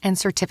degrees and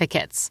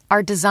certificates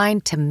are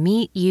designed to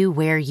meet you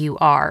where you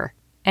are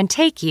and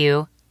take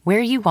you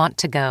where you want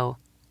to go.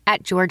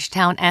 At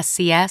Georgetown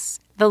SCS,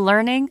 the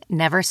learning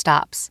never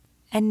stops,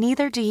 and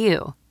neither do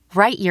you.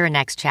 Write your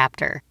next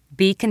chapter.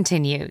 Be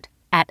continued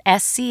at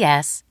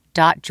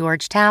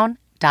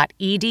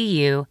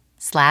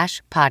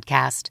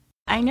scs.georgetown.edu/podcast.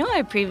 I know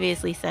I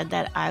previously said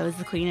that I was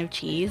the queen of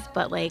cheese,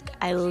 but like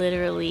I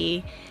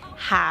literally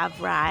have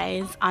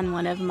Rise on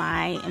one of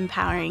my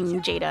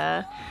Empowering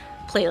Jada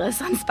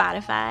playlists on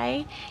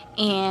Spotify,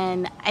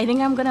 and I think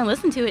I'm going to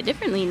listen to it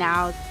differently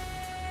now.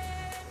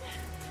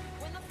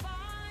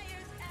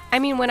 I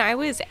mean, when I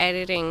was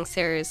editing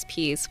Sarah's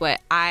piece, what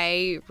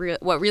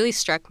really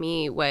struck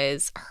me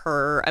was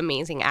her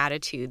amazing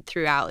attitude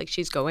throughout. Like,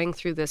 she's going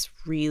through this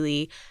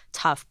really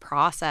tough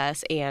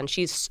process, and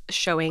she's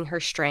showing her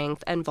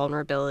strength and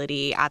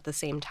vulnerability at the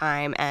same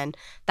time. And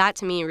that,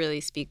 to me, really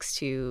speaks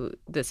to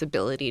this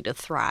ability to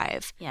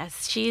thrive.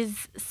 Yes,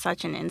 she's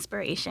such an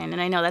inspiration.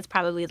 And I know that's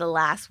probably the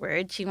last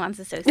word she wants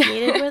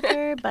associated with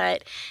her.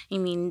 But, I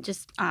mean,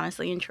 just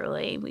honestly and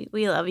truly,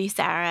 we love you,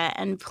 Sarah.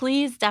 And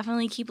please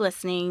definitely keep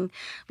listening,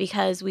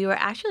 because we were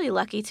actually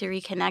lucky to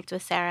reconnect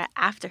with Sarah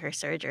after her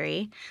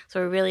surgery.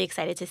 So we're really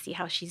excited to see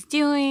how she's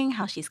doing,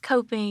 how she's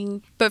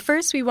coping. But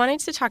first, we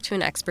wanted to talk to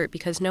an expert,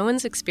 because no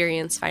one's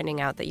experience finding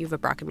out that you have a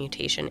BRCA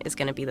mutation is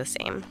going to be the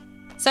same.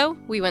 So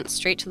we went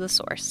straight to the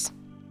source.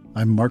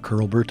 I'm Mark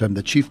Hurlbert. I'm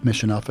the Chief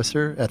Mission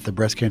Officer at the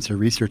Breast Cancer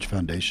Research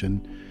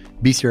Foundation.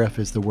 BCRF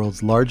is the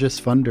world's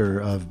largest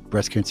funder of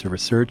breast cancer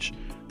research,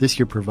 this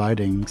year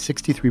providing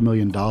 $63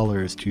 million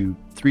to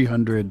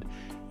 300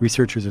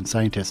 researchers and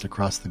scientists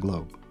across the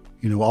globe.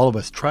 All of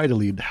us try to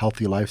lead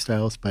healthy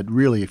lifestyles, but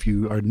really, if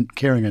you are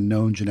carrying a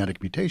known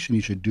genetic mutation,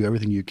 you should do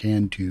everything you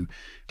can to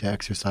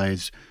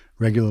exercise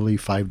regularly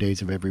 5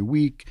 days of every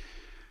week.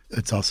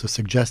 It's also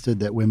suggested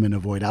that women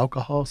avoid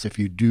alcohol. So if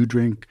you do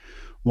drink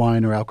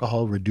wine or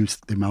alcohol, reduce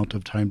the amount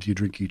of times you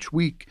drink each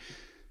week.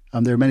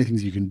 There are many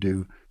things you can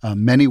do.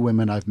 Many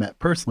women I've met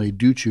personally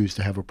do choose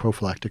to have a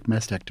prophylactic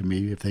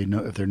mastectomy if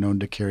they're known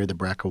to carry the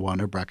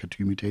BRCA1 or BRCA2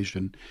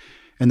 mutation.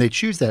 And they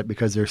choose that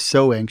because they're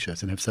so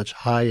anxious and have such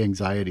high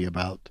anxiety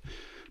about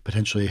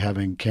potentially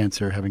having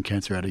cancer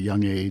at a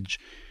young age.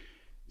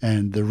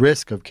 And the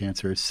risk of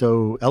cancer is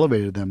so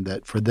elevated to them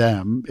that for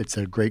them, it's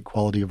a great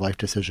quality of life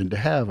decision to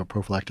have a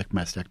prophylactic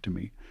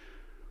mastectomy.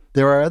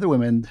 There are other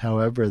women,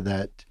 however,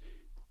 that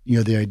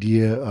the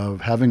idea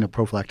of having a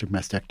prophylactic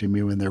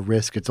mastectomy when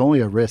it's only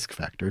a risk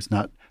factor. It's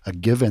not a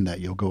given that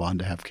you'll go on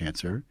to have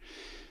cancer.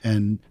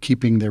 And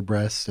keeping their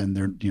breasts and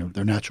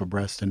their natural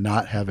breasts and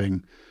not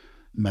having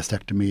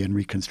mastectomy and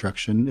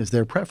reconstruction is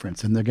their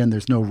preference. And again,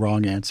 there's no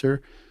wrong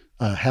answer.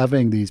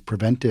 Having these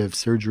preventive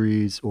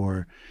surgeries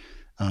or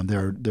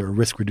there are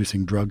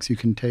risk-reducing drugs you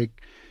can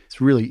take. It's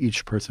really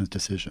each person's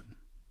decision.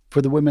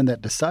 For the women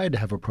that decide to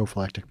have a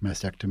prophylactic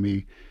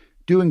mastectomy,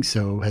 doing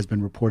so has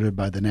been reported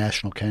by the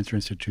National Cancer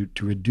Institute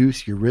to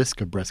reduce your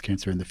risk of breast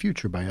cancer in the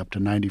future by up to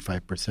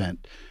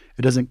 95%.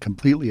 It doesn't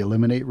completely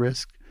eliminate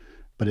risk,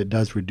 but it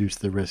does reduce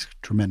the risk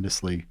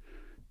tremendously.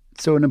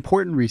 So an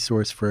important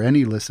resource for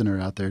any listener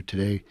out there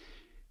today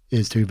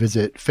is to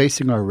visit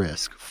Facing Our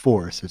Risk,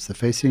 FORCE. It's the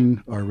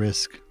Facing Our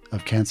Risk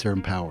of Cancer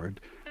Empowered.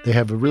 They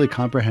have a really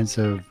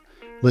comprehensive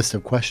list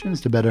of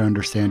questions to better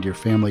understand your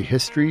family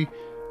history,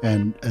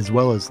 and as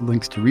well as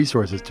links to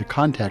resources to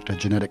contact a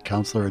genetic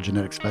counselor or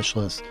genetic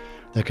specialist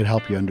that could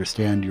help you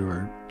understand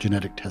your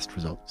genetic test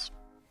results.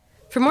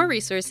 For more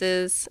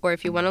resources, or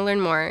if you want to learn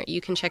more,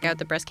 you can check out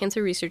the Breast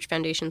Cancer Research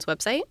Foundation's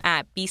website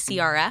at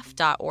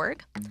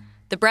bcrf.org.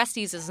 The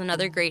Breasties is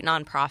another great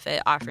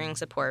nonprofit offering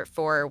support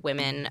for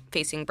women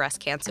facing breast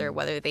cancer,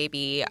 whether they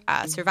be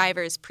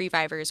survivors,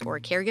 previvors, or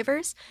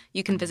caregivers.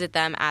 You can visit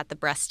them at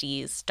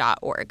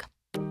thebreasties.org.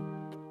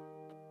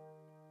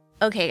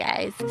 Okay,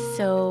 guys,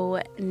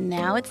 so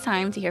now it's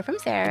time to hear from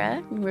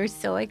Sarah. We're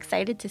so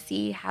excited to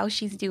see how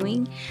she's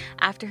doing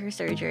after her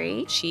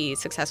surgery. She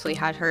successfully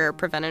had her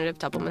preventative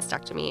double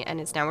mastectomy and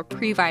is now a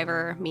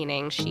previvor,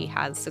 meaning she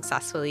has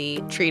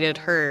successfully treated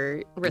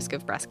her risk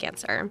of breast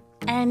cancer.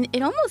 And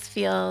it almost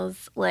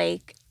feels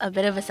like a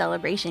bit of a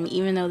celebration,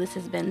 even though this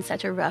has been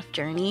such a rough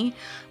journey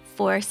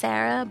for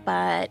Sarah,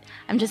 but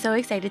I'm just so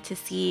excited to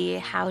see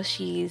how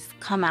she's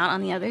come out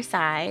on the other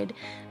side.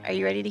 Are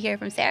you ready to hear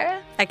from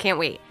Sarah? I can't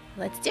wait.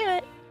 Let's do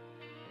it.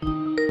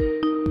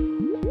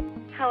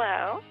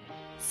 Hello.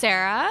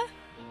 Sarah?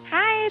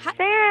 Hi, it's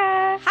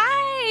Sarah.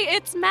 Hi,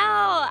 it's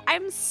Mel.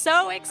 I'm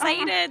so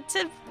excited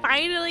to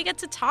finally get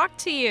to talk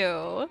to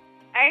you.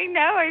 I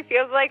know. It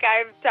feels like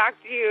I've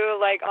talked to you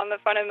on the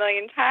phone a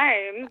million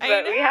times,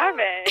 but we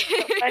haven't.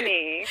 It's so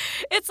funny.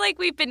 It's like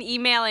we've been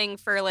emailing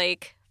for 3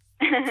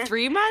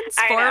 months,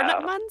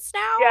 4 months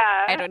now.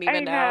 Yeah. I don't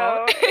even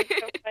know. It's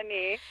so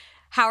funny.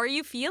 How are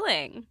you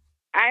feeling?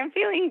 I'm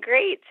feeling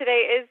great.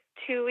 Today is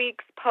 2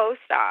 weeks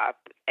post-op.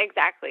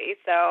 Exactly.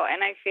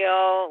 And I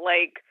feel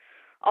like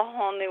a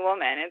whole new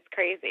woman. It's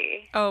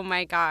crazy. Oh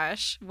my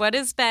gosh. What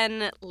has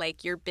been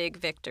your big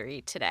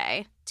victory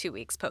today, 2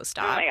 weeks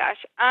post-op? Oh my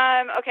gosh.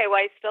 Okay, well,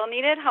 I still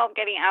needed help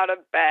getting out of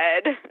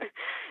bed.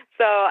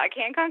 So I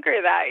can't conquer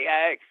that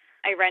yet.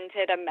 I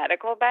rented a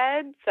medical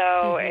bed,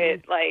 so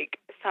it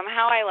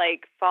somehow I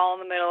fall in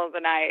the middle of the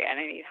night and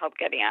I need help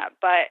getting up.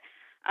 But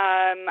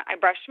I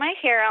brushed my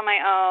hair on my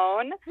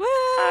own. Woo!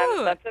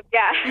 So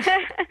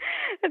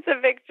it's a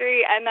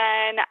victory. And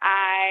then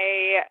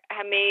I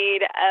have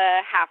made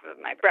half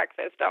of my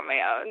breakfast on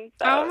my own.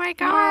 So oh my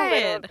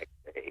God.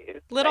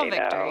 Little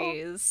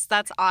victories.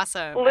 That's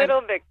awesome.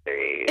 Little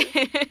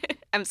victories.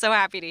 I'm so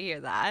happy to hear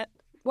that.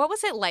 What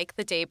was it like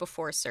the day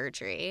before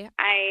surgery?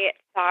 I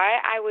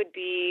thought I would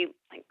be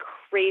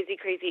crazy,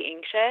 crazy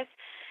anxious.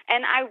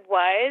 And I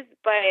was,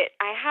 but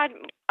I had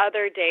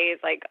other days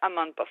a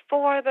month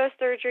before the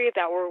surgery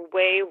that were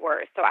way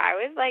worse. So I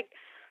was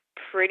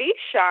pretty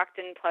shocked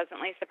and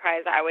pleasantly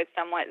surprised. I was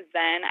somewhat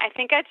zen. I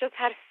think I just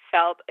had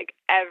felt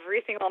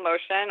every single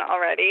emotion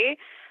already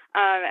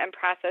and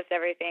processed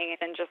everything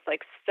and just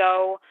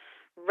so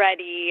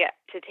ready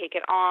to take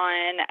it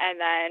on. And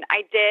then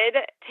I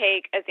did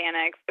take a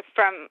Xanax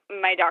from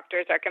my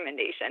doctor's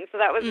recommendation. So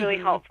that was really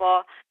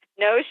helpful.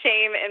 No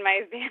shame in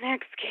my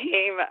Xanax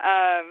game.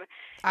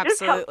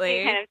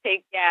 Absolutely.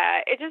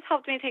 It just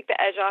helped me take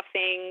the edge off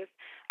things.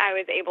 I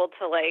was able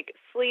to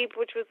sleep,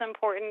 which was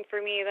important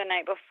for me the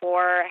night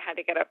before. I had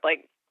to get up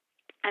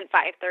at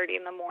 5:30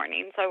 in the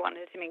morning, so I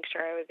wanted to make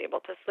sure I was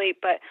able to sleep.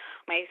 But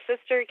my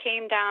sister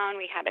came down.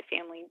 We had a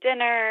family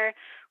dinner.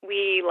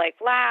 We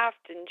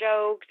laughed and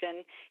joked,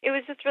 and it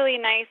was just really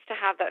nice to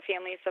have that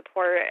family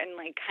support and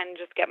kind of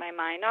just get my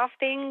mind off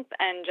things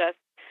and just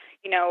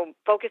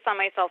focus on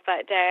myself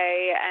that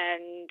day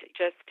and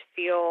just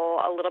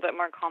feel a little bit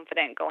more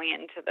confident going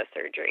into the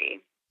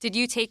surgery. Did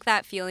you take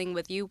that feeling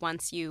with you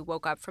once you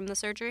woke up from the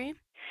surgery?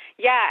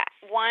 Yeah,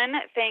 one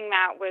thing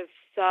that was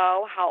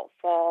so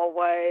helpful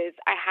was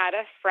I had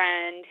a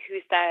friend who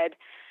said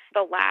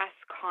the last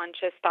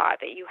conscious thought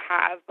that you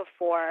have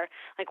before,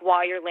 like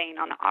while you're laying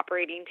on the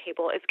operating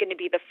table, is going to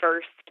be the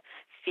first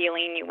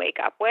feeling you wake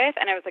up with.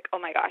 And I was like, oh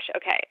my gosh,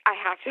 okay, I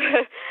have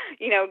to,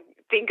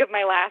 think of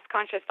my last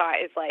conscious thought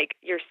is like,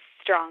 you're a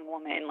strong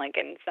woman, like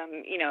in some,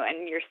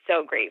 and you're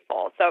so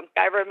grateful. So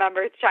I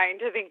remember trying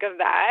to think of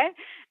that.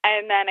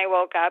 And then I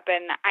woke up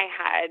and I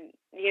had,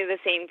 the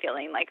same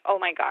feeling like, oh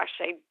my gosh,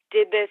 I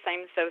did this.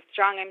 I'm so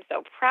strong. I'm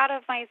so proud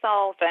of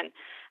myself. And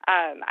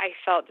I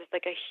felt just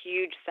like a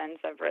huge sense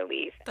of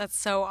relief. That's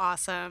so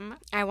awesome.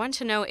 I want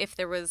to know if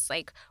there was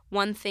like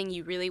one thing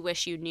you really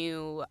wish you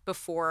knew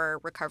before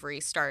recovery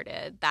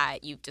started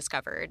that you've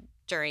discovered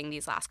during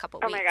these last couple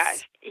weeks. Oh my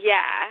gosh.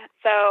 Yeah.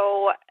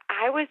 So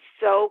I was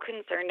so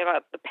concerned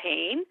about the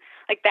pain.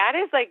 Like that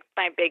is like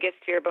my biggest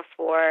fear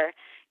before.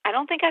 I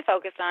don't think I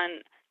focused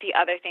on the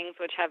other things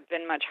which have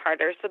been much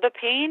harder. So the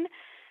pain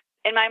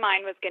in my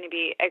mind was going to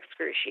be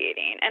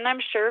excruciating. And I'm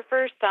sure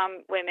for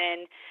some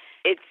women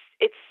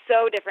it's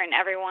so different.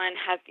 Everyone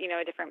has,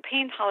 a different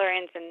pain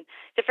tolerance and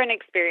different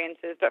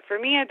experiences. But for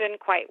me, I've been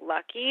quite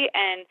lucky,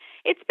 and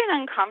it's been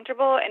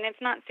uncomfortable, and it's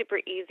not super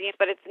easy,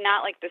 but it's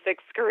not like this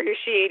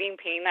excruciating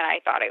pain that I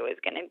thought I was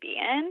going to be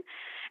in.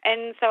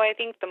 And so I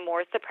think the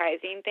more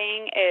surprising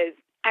thing is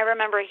I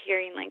remember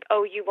hearing like,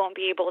 oh, you won't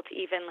be able to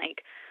even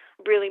like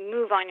really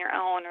move on your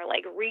own or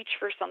like reach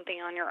for something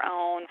on your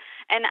own.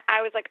 And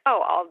I was like,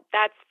 oh,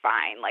 that's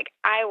fine. Like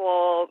I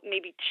will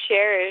maybe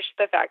cherish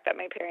the fact that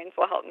my parents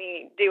will help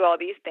me do all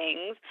these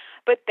things.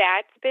 But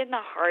that's been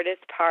the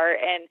hardest part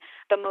and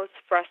the most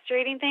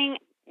frustrating thing.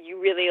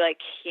 You really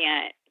like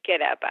can't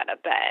get up out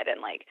of bed,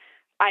 and like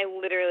I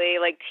literally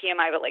like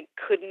TMI, but like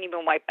couldn't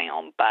even wipe my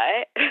own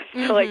butt.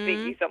 So like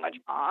thank you so much,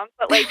 Mom.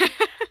 But like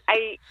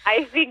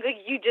I think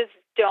like you just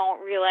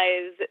don't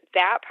realize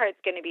that part's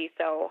going to be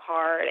so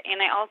hard.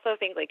 And I also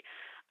think like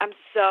I'm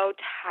so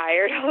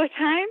tired all the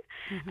time.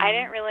 I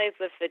didn't realize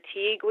the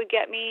fatigue would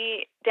get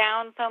me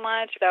down so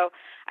much. So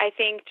I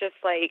think just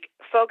like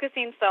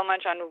focusing so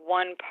much on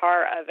one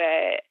part of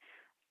it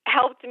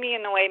helped me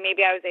in the way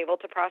maybe I was able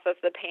to process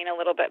the pain a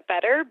little bit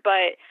better,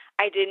 but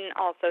I didn't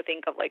also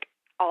think of like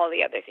all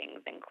the other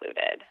things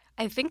included.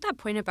 I think that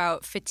point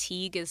about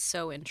fatigue is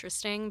so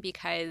interesting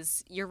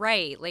because you're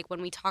right. Like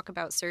when we talk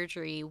about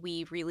surgery,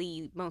 we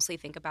really mostly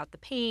think about the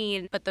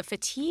pain, but the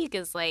fatigue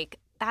is like,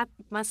 that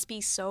must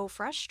be so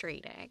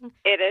frustrating.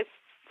 It is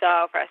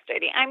so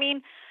frustrating. I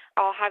mean,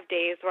 I'll have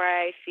days where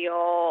I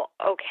feel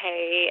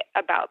okay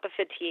about the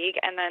fatigue,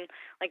 and then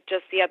like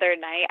just the other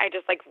night, I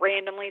just like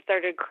randomly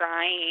started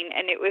crying,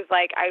 and it was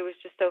like I was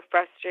just so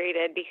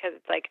frustrated because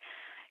it's like,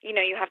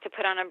 you have to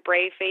put on a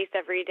brave face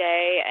every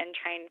day and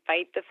try and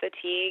fight the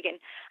fatigue. And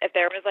if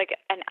there was like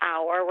an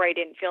hour where I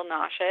didn't feel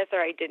nauseous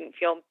or I didn't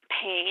feel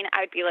pain,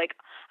 I'd be like,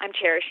 I'm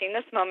cherishing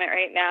this moment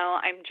right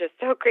now. I'm just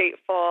so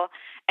grateful.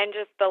 And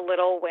just the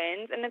little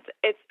wins. And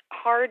it's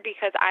hard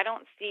because I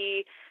don't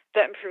see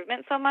the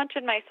improvement so much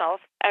in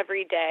myself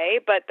every day.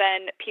 But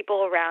then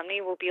people around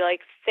me will be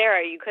like,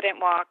 Sarah, you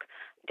couldn't walk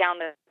down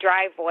the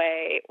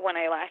driveway when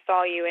I last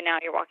saw you, and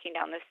now you're walking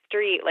down the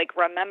street. Like,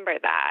 remember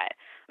that.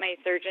 My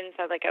surgeon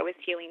said like I was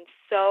healing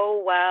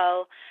so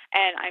well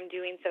and I'm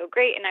doing so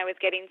great, and I was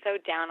getting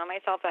so down on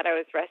myself that I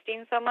was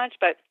resting so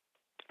much, but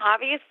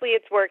obviously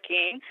it's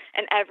working.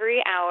 And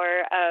every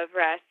hour of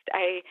rest,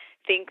 I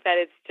think that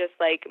it's just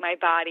like my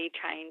body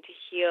trying to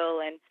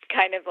heal and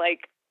kind of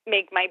like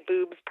make my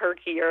boobs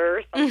perkier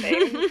or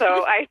something.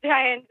 So I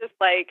try and just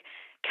like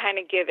kind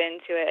of give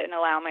into it and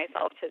allow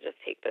myself to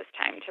just take this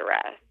time to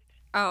rest.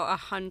 Oh,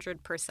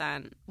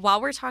 100%.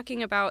 While we're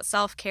talking about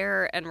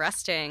self-care and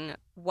resting,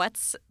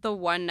 what's the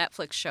one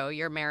Netflix show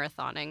you're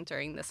marathoning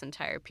during this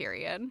entire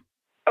period?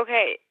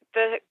 Okay,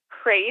 the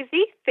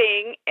crazy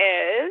thing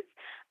is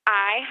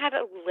I had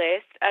a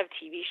list of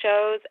TV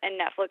shows and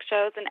Netflix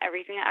shows and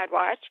everything that I'd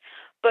watch,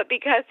 but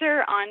because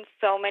they're on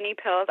so many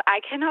pills,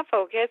 I cannot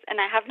focus, and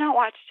I have not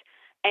watched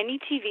any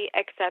TV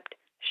except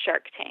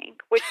Shark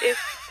Tank, which is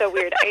so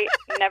weird. I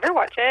never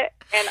watch it,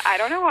 and I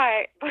don't know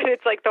why, but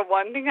it's like the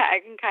one thing that I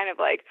can kind of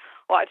like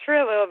watch for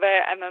a little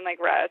bit and then like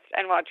rest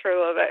and watch for a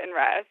little bit and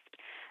rest.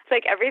 It's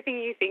like everything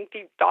you think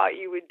you thought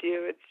you would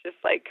do, it's just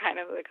like kind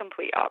of the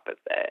complete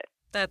opposite.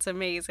 That's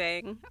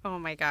amazing. Oh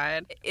my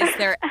God. Is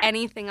there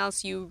anything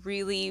else you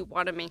really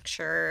want to make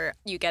sure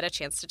you get a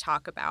chance to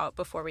talk about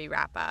before we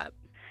wrap up?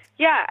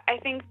 Yeah, I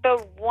think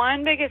the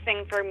one biggest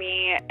thing for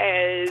me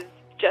is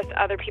just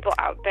other people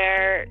out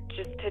there,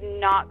 just to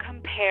not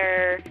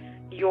compare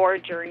your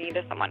journey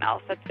to someone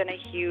else. That's been a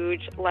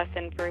huge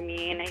lesson for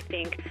me. And I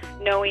think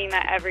knowing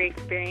that every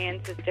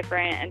experience is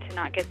different, and to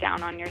not get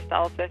down on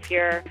yourself if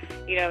you're,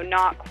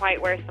 not quite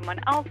where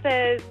someone else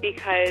is,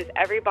 because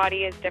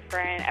everybody is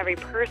different, every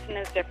person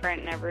is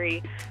different, and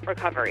every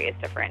recovery is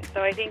different.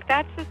 So I think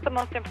that's just the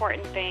most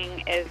important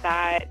thing, is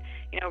that,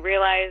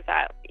 realize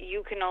that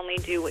you can only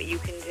do what you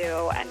can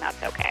do, and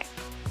that's okay.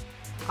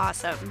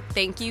 Awesome.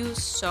 Thank you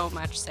so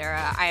much,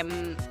 Sarah.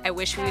 I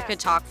wish we could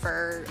talk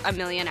for a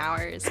million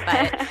hours,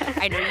 but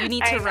I know you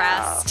need to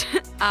rest.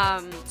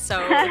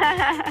 So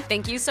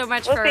thank you so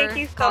much for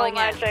calling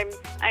in. Thank you so much.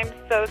 I'm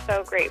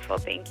so grateful.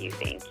 Thank you.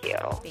 Thank you.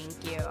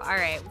 All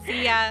right.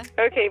 See ya.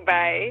 Okay,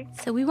 bye.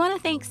 So we want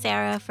to thank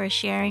Sarah for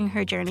sharing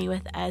her journey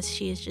with us.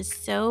 She is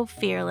just so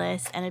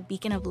fearless and a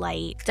beacon of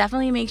light.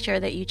 Definitely make sure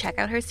that you check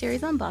out her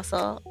series on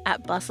Bustle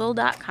at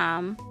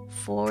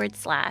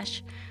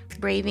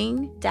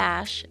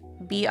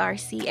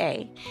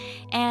bustle.com/braving-BRCA.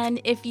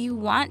 And if you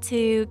want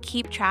to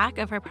keep track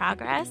of her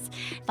progress,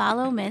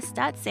 follow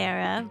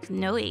miss.sarah,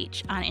 no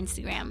H, on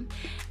Instagram.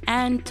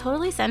 And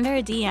totally send her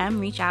a DM,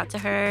 reach out to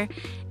her,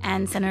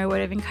 and send her a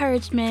word of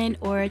encouragement,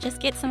 or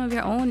just get some of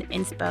your own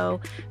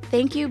inspo.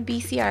 Thank you,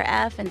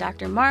 BCRF and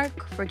Dr.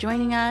 Mark, for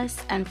joining us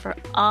and for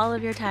all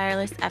of your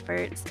tireless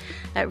efforts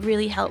that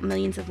really help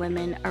millions of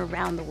women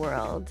around the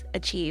world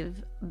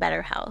achieve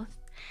better health.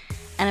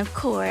 And of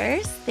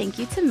course, thank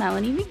you to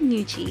Melanie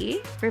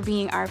McNucci for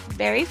being our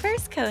very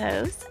first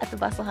co-host at the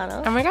Bustle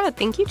Huddle. Oh my God,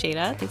 thank you,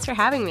 Jada. Thanks for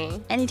having me.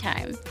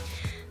 Anytime.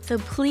 So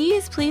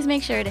please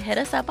make sure to hit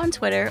us up on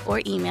Twitter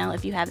or email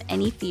if you have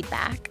any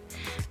feedback.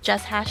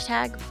 Just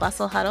hashtag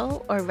Bustle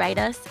Huddle or write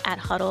us at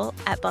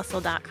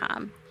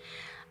huddle@bustle.com.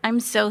 I'm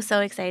so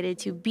excited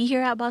to be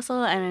here at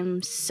Bustle, and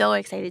I'm so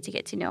excited to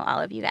get to know all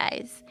of you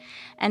guys.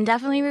 And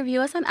definitely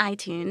review us on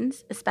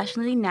iTunes,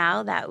 especially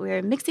now that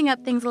we're mixing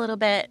up things a little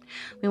bit.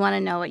 We want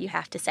to know what you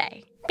have to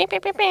say. Whoop,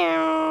 whoop.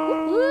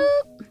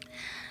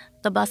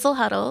 The Bustle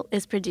Huddle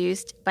is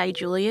produced by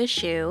Julia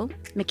Shu,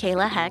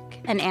 Michaela Heck,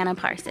 and Anna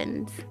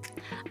Parsons.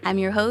 I'm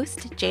your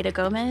host, Jada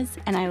Gomez,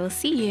 and I will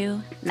see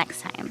you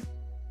next time.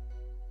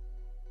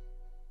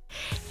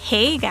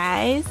 Hey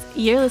guys,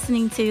 you're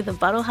listening to the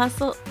Bustle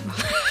Hustle.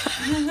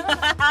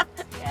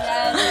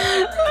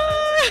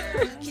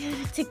 Get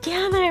it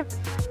together.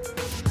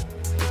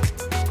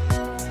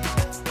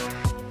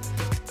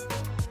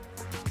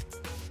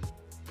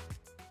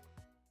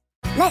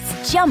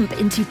 Let's jump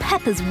into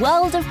Peppa's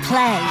world of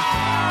play.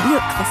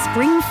 Look for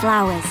spring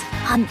flowers,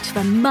 hunt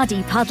for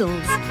muddy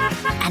puddles,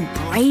 and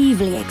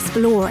bravely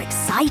explore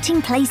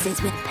exciting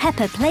places with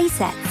Peppa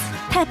playsets.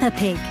 Peppa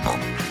Pig,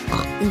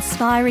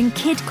 inspiring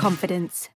kid confidence.